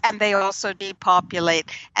wars, and they also depopulate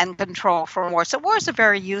and control from wars. So wars are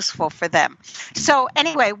very useful for them. So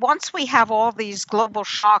anyway, once we have all these global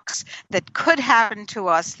shocks that could happen to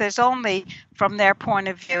us, there's only, from their point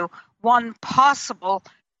of view, one possible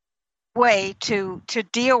way to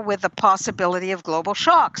deal with the possibility of global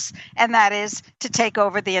shocks, and that is to take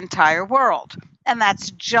over the entire world. And that's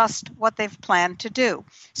just what they've planned to do.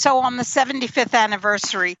 So on the 75th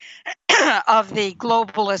anniversary of the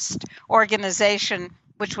globalist organization,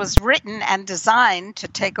 which was written and designed to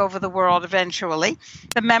take over the world eventually,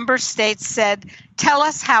 the member states said, tell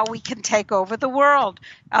us how we can take over the world,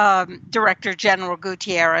 Director General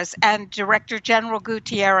Gutierrez. And Director General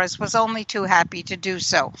Gutierrez was only too happy to do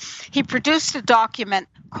so. He produced a document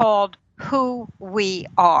called Who We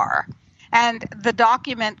Are. And the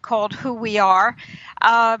document called Who We Are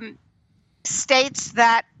states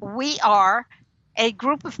that we are a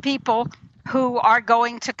group of people who are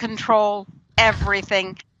going to control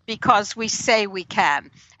everything because we say we can.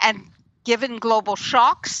 And given global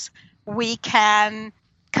shocks, we can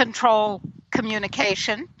control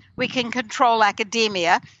communication, we can control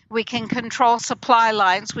academia, we can control supply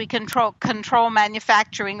lines, we can control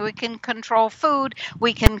manufacturing, we can control food,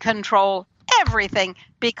 we can control everything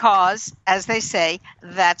because, as they say,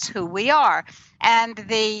 that's who we are. And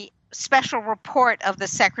the special report of the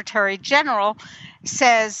Secretary General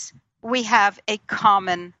says we have a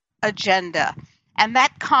common agenda. And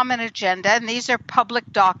that common agenda, and these are public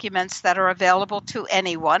documents that are available to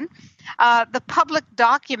anyone, the public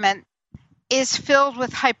document is filled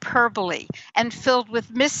with hyperbole and filled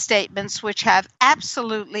with misstatements which have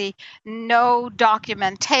absolutely no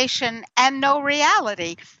documentation and no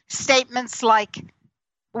reality. Statements like,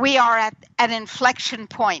 we are at an inflection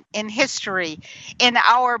point in history. In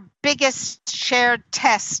our biggest shared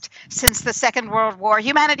test since the Second World War,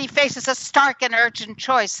 humanity faces a stark and urgent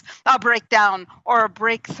choice, a breakdown or a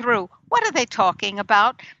breakthrough. What are they talking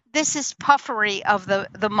about? This is puffery of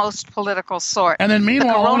the most political sort. And then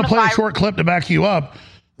meanwhile, I want to play a short clip to back you up.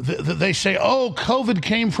 They say, oh, COVID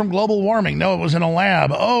came from global warming. No, it was in a lab.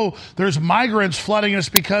 Oh, there's migrants flooding us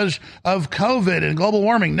because of COVID and global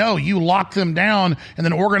warming. No, you locked them down and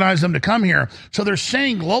then organized them to come here. So they're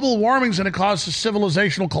saying global warming is going to cause a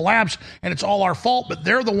civilizational collapse and it's all our fault, but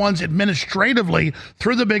they're the ones administratively,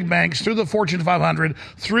 through the big banks, through the Fortune 500,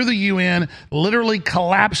 through the UN, literally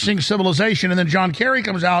collapsing civilization. And then John Kerry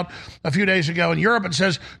comes out a few days ago in Europe and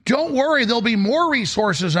says, don't worry, there'll be more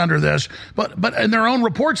resources under this. But in their own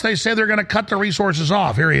report, they say they're going to cut the resources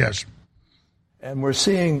off. Here he is. And we're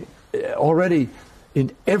seeing already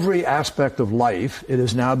in every aspect of life, it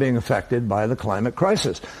is now being affected by the climate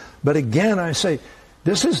crisis. But again, I say,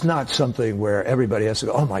 this is not something where everybody has to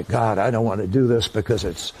go, oh my God, I don't want to do this because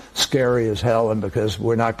it's scary as hell and because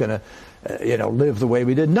we're not going to, live the way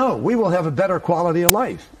we did. No, we will have a better quality of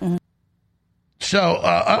life. Mm-hmm. So,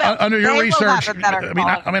 under your research,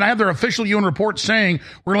 I have their official UN report saying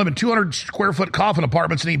we're going to live in 200 square foot coffin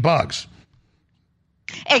apartments and eat bugs.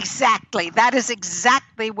 Exactly. That is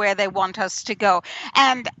exactly where they want us to go.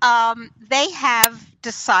 And they have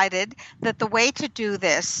decided that the way to do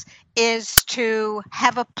this is to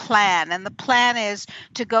have a plan. And the plan is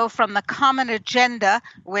to go from the common agenda,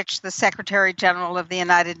 which the Secretary General of the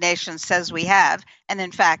United Nations says we have, and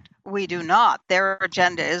in fact, we do not. Their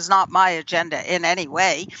agenda is not my agenda in any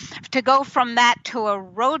way. To go from that to a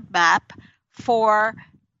roadmap for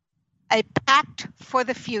a pact for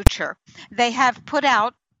the future. They have put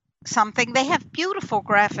out something. They have beautiful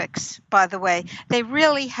graphics, by the way. They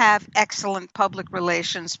really have excellent public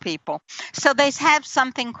relations people. So they have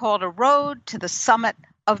something called a road to the summit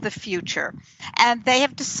of the future. And they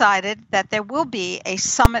have decided that there will be a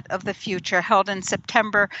summit of the future held in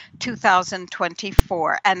September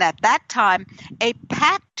 2024. And at that time, a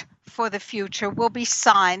pact for the future will be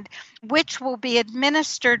signed, which will be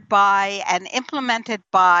administered by and implemented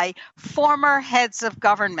by former heads of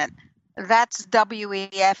government. That's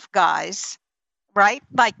WEF guys right?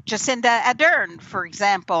 Like Jacinda Ardern, for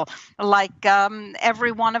example, like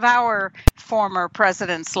every one of our former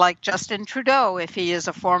presidents, like Justin Trudeau, if he is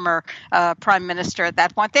a former prime minister at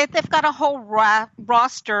that point. They've got a whole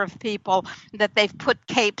roster of people that they've put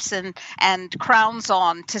capes and crowns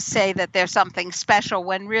on to say that they're something special,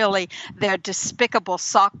 when really they're despicable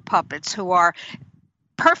sock puppets who are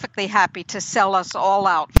perfectly happy to sell us all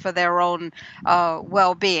out for their own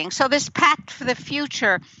well-being. So this Pact for the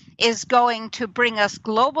Future is going to bring us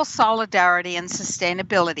global solidarity and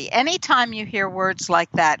sustainability. Anytime you hear words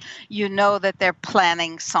like that, you know that they're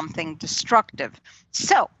planning something destructive.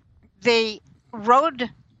 So the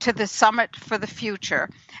road to the Summit for the Future,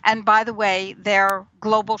 and by the way, their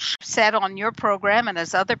global said on your program, and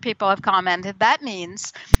as other people have commented, that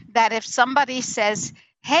means that if somebody says,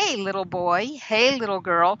 hey, little boy, hey, little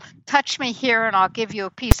girl, touch me here and I'll give you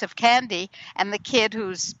a piece of candy, and the kid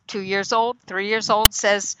who's 2 years old, 3 years old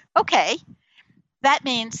says, okay, that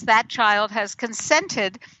means that child has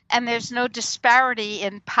consented, and there's no disparity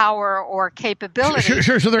in power or capability.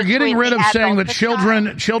 Sure. So they're getting rid of saying that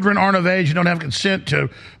children aren't of age and don't have consent to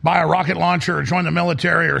buy a rocket launcher or join the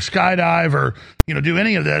military or skydive or do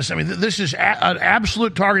any of this. I mean, this is an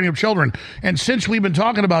absolute targeting of children. And since we've been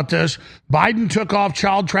talking about this, Biden took off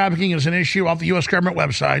child trafficking as an issue off the U.S. government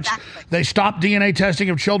websites. Exactly. They stopped DNA testing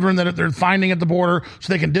of children that they're finding at the border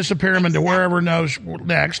so they can disappear them into wherever knows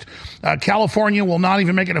next. California will not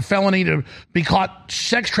even make it a felony to be caught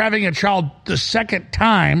sex trafficking a child the second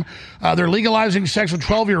time. They're legalizing sex with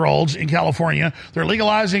 12-year-olds in California.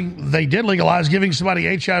 They did legalize giving somebody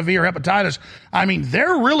HIV or hepatitis. I mean,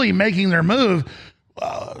 they're really making their move.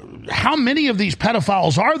 How many of these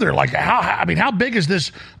pedophiles are there? Like, how big is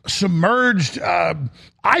this submerged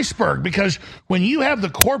iceberg? Because when you have the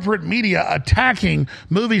corporate media attacking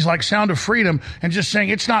movies like Sound of Freedom and just saying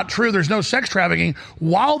it's not true, there's no sex trafficking,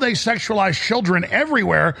 while they sexualize children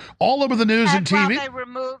everywhere, all over the news and TV.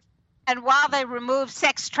 While they remove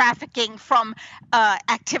sex trafficking from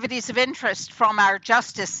activities of interest from our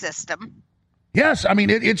justice system. Yes, I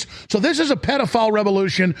mean, so this is a pedophile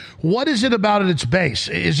revolution. What is it about at its base?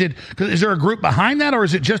 Is there a group behind that, or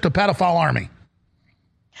is it just a pedophile army?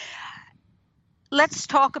 Let's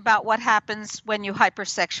talk about what happens when you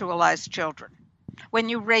hypersexualize children, when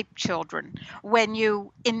you rape children, when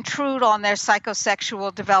you intrude on their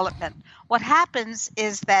psychosexual development. What happens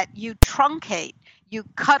is that you truncate, you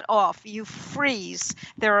cut off, you freeze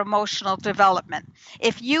their emotional development.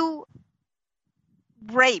 If you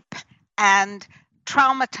rape and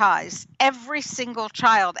traumatize every single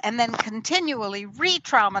child and then continually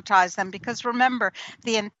re-traumatize them, because remember,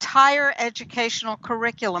 the entire educational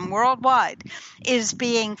curriculum worldwide is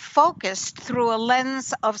being focused through a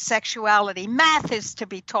lens of sexuality. Math is to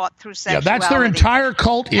be taught through sexuality. Yeah, that's their entire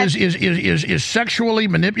cult, is sexually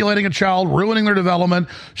manipulating a child, ruining their development,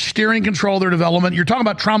 steering control of their development. You're talking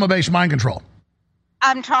about trauma-based mind control.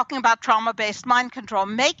 I'm talking about trauma-based mind control,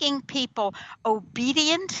 making people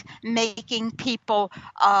obedient, making people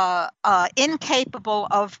incapable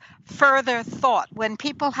of further thought. When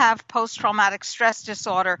people have post-traumatic stress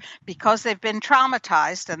disorder because they've been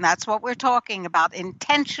traumatized, and that's what we're talking about,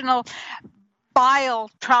 intentional bile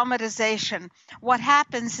traumatization, what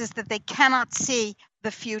happens is that they cannot see the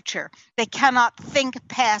future. They cannot think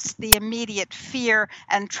past the immediate fear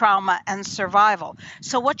and trauma and survival.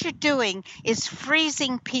 So what you're doing is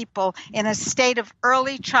freezing people in a state of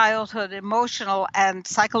early childhood emotional and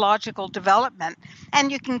psychological development.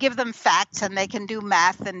 And you can give them facts and they can do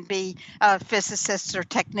math and be physicists or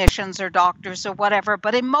technicians or doctors or whatever.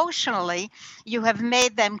 But emotionally, you have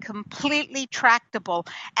made them completely tractable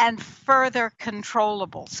and further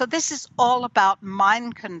controllable. So this is all about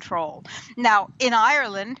mind control. Now, in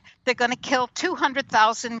Ireland, they're going to kill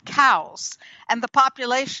 200,000 cows, and the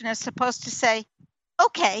population is supposed to say,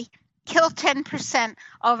 okay, kill 10%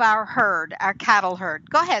 of our herd, our cattle herd.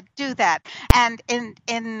 Go ahead, do that. And in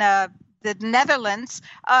the Netherlands,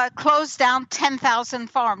 close down 10,000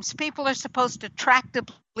 farms. People are supposed to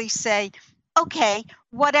tractably say, okay,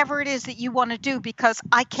 whatever it is that you want to do, because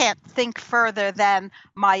I can't think further than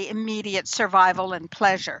my immediate survival and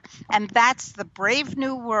pleasure. And that's the brave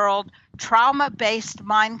new world, trauma-based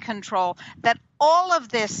mind control that all of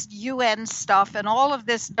this UN stuff and all of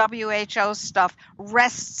this WHO stuff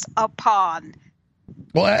rests upon.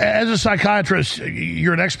 Well, as a psychiatrist,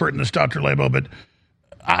 you're an expert in this, Dr. Lebo, but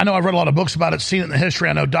I know I've read a lot of books about it, seen it in the history.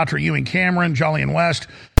 I know Dr. Ewing Cameron, Jolyon West.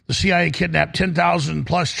 The CIA kidnapped 10,000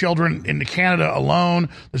 plus children into Canada alone.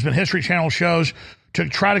 There's been History Channel shows to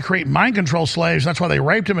try to create mind control slaves. That's why they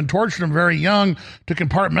raped them and tortured them very young to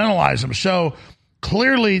compartmentalize them. So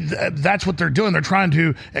clearly that's what they're doing. They're trying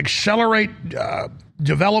to accelerate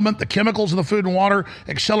development, the chemicals in the food and water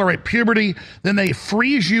accelerate puberty. Then they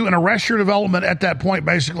freeze you and arrest your development at that point,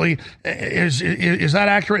 basically. Is that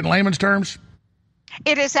accurate in layman's terms?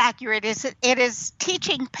 It is accurate. It is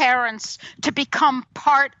teaching parents to become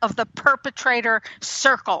part of the perpetrator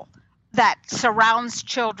circle that surrounds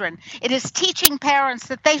children. It is teaching parents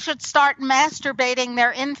that they should start masturbating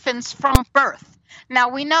their infants from birth. Now,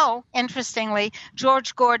 we know, interestingly,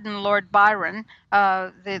 George Gordon, Lord Byron,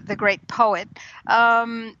 the great poet,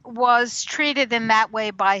 was treated in that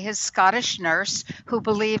way by his Scottish nurse, who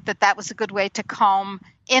believed that that was a good way to calm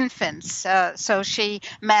infants. So she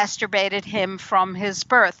masturbated him from his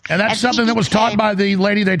birth. And that's something that was taught by the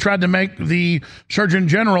lady they tried to make the Surgeon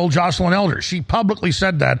General, Jocelyn Elder. She publicly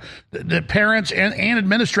said that parents and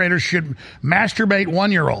administrators should masturbate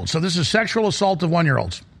 1-year-olds. So this is sexual assault of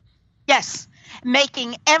 1-year-olds. Yes.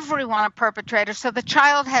 Making everyone a perpetrator, so the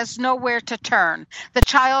child has nowhere to turn. The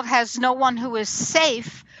child has no one who is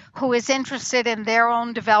safe, who is interested in their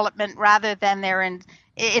own development rather than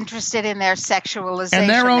interested in their sexualization. And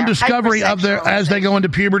their own discovery of as they go into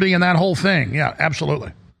puberty and that whole thing. Yeah,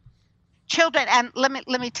 absolutely. Children, and let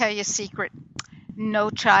me tell you a secret. No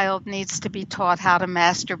child needs to be taught how to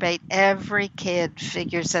masturbate. Every kid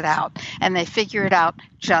figures it out, and they figure it out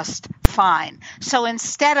just fine. So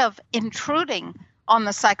instead of intruding on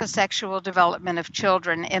the psychosexual development of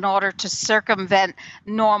children in order to circumvent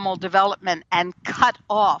normal development and cut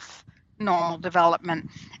off normal development,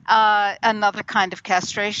 another kind of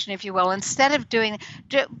castration, if you will, instead of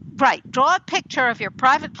draw a picture of your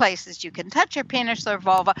private places. You can touch your penis or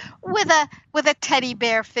vulva with a teddy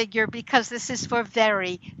bear figure, because this is for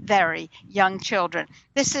very, very young children.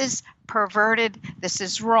 This is perverted. This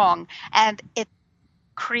is wrong. And it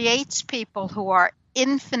creates people who are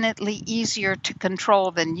infinitely easier to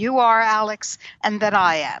control than you are, Alex, and that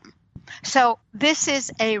I am. So this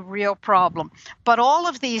is a real problem. But all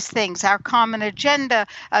of these things, our common agenda,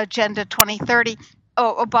 Agenda 2030,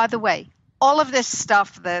 oh, by the way, all of this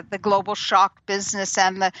stuff, the global shock business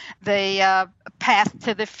and the path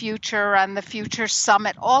to the future and the future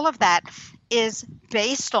summit, all of that is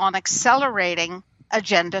based on accelerating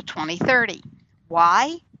Agenda 2030.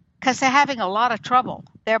 Why? Because they're having a lot of trouble.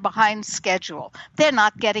 They're behind schedule. They're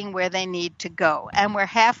not getting where they need to go. And we're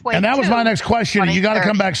halfway. And that was my next question. You got to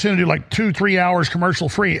come back soon and do like 2-3 hours commercial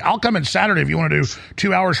free. I'll come in Saturday if you want to do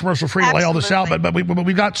 2 hours commercial free to lay all this out. But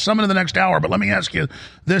we've got some in the next hour. But let me ask you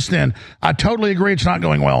this then. I totally agree it's not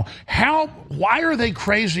going well. Why are they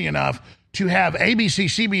crazy enough to have ABC,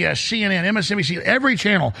 CBS, CNN, MSNBC, every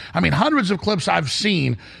channel? I mean, hundreds of clips I've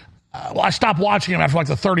seen. I stopped watching them after like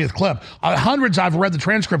the 30th clip. Hundreds I've read the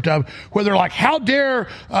transcript of where they're like, how dare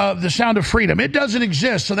the sound of freedom? It doesn't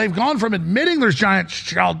exist. So they've gone from admitting there's giant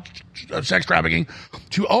child sex trafficking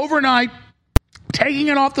to overnight taking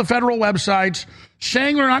it off the federal websites,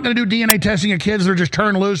 saying they're not going to do DNA testing of kids that are just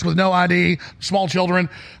turned loose with no ID, small children.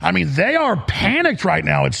 I mean, they are panicked right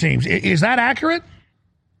now, it seems. Is that accurate?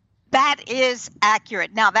 That is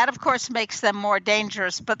accurate. Now, that, of course, makes them more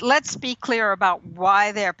dangerous, but let's be clear about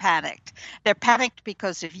why they're panicked. They're panicked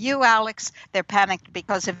because of you, Alex. They're panicked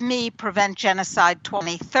because of me, Prevent Genocide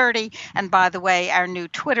 2030. And by the way, our new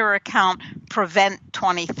Twitter account, Prevent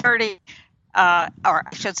 2030, or I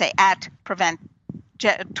should say at Prevent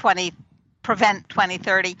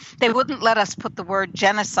 2030. They wouldn't let us put the word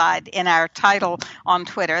genocide in our title on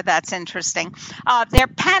Twitter. That's interesting. They're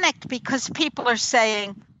panicked because people are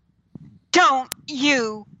saying, don't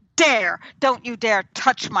you dare. Don't you dare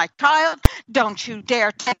touch my child. Don't you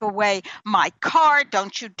dare take away my car.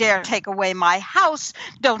 Don't you dare take away my house.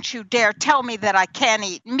 Don't you dare tell me that I can't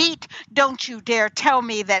eat meat. Don't you dare tell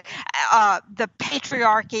me that the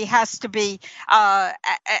patriarchy has to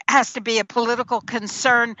be a political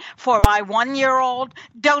concern for my 1-year-old.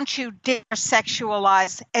 Don't you dare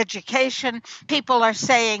sexualize education. People are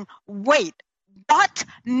saying, wait, what?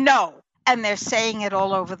 No. And they're saying it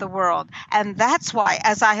all over the world. And that's why,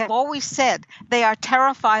 as I have always said, they are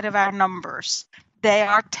terrified of our numbers. They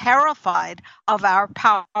are terrified of our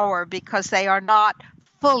power because they are not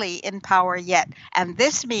fully in power yet. And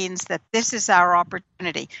this means that this is our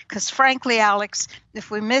opportunity. Because frankly, Alex,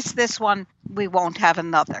 if we miss this one, we won't have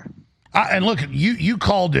another. And look, you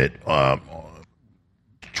called it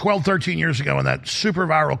 12, 13 years ago in that super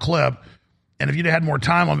viral clip. And if you'd had more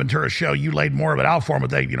time on Ventura's show, you laid more of it out for them,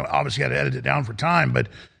 but they, obviously had to edit it down for time. But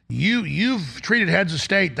you've treated heads of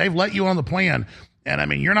state. They've let you on the plan. And, I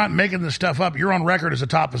mean, you're not making this stuff up. You're on record as a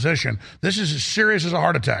top physician. This is as serious as a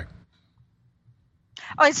heart attack.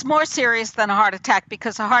 Oh, it's more serious than a heart attack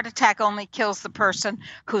because a heart attack only kills the person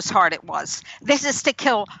whose heart it was. This is to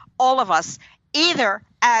kill all of us, either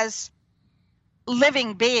as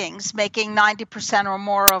living beings, making 90% or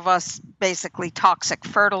more of us basically toxic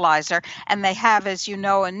fertilizer. And they have, as you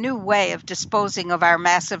know, a new way of disposing of our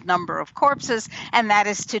massive number of corpses, and that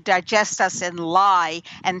is to digest us in lye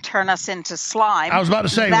and turn us into slime. I was about to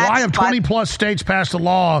say, why have 20-plus states passed a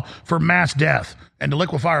law for mass death and to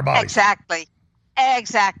liquefy our bodies?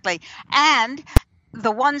 Exactly. And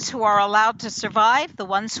the ones who are allowed to survive, the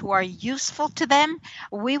ones who are useful to them,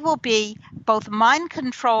 we will be both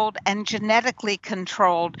mind-controlled and genetically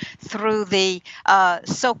controlled through the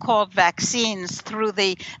so-called vaccines, through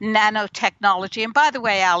the nanotechnology. And by the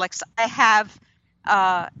way, Alex, I have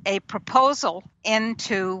a proposal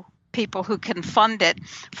into people who can fund it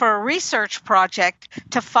for a research project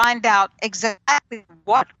to find out exactly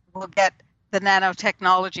what will get the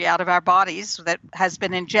nanotechnology out of our bodies that has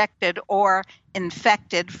been injected or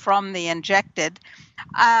infected from the injected,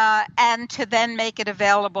 and to then make it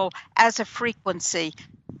available as a frequency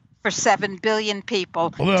for 7 billion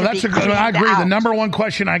people. Well, that's I agree. Out. The number one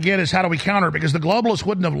question I get is how do we counter it? Because the globalists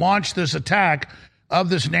wouldn't have launched this attack of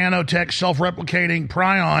this nanotech self-replicating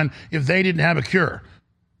prion if they didn't have a cure.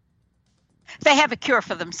 They have a cure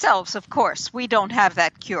for themselves, of course. We don't have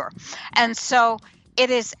that cure. And so it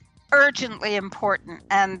is urgently important,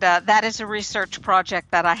 and that is a research project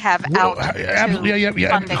that I have out.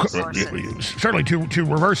 Funding sources. Certainly to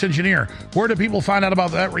reverse engineer. Where do people find out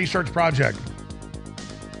about that research project?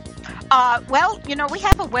 Well, we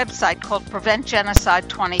have a website called Prevent Genocide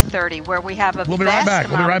 2030 where we have a We'll be right back.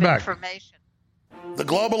 information. The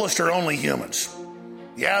globalists are only humans.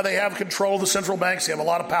 Yeah, they have control of the central banks. They have a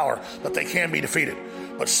lot of power, but they can be defeated.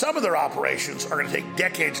 But some of their operations are going to take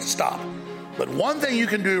decades to stop. But one thing you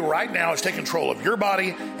can do right now is take control of your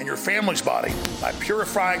body and your family's body by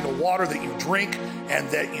purifying the water that you drink and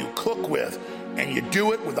that you cook with. And you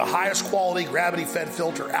do it with the highest quality gravity-fed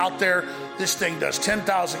filter out there. This thing does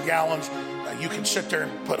 10,000 gallons. You can sit there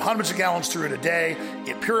and put hundreds of gallons through it a day.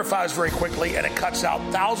 It purifies very quickly, and it cuts out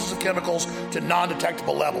thousands of chemicals to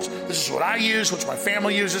non-detectable levels. This is what I use, which my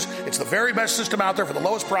family uses. It's the very best system out there for the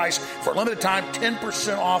lowest price. For a limited time,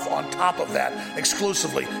 10% off on top of that,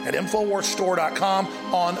 exclusively at InfoWarsStore.com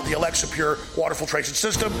on the Alexa Pure water filtration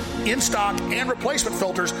system. In stock, and replacement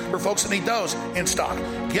filters for folks that need those in stock.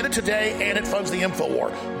 Get it today, and it funds the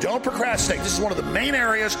InfoWar. Don't procrastinate. This is one of the main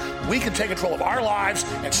areas we can take control of our lives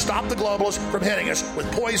and stop the globalists from hitting us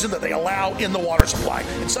with poison that they allow in the water supply.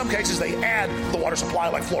 In some cases, they add to the water supply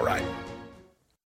like fluoride.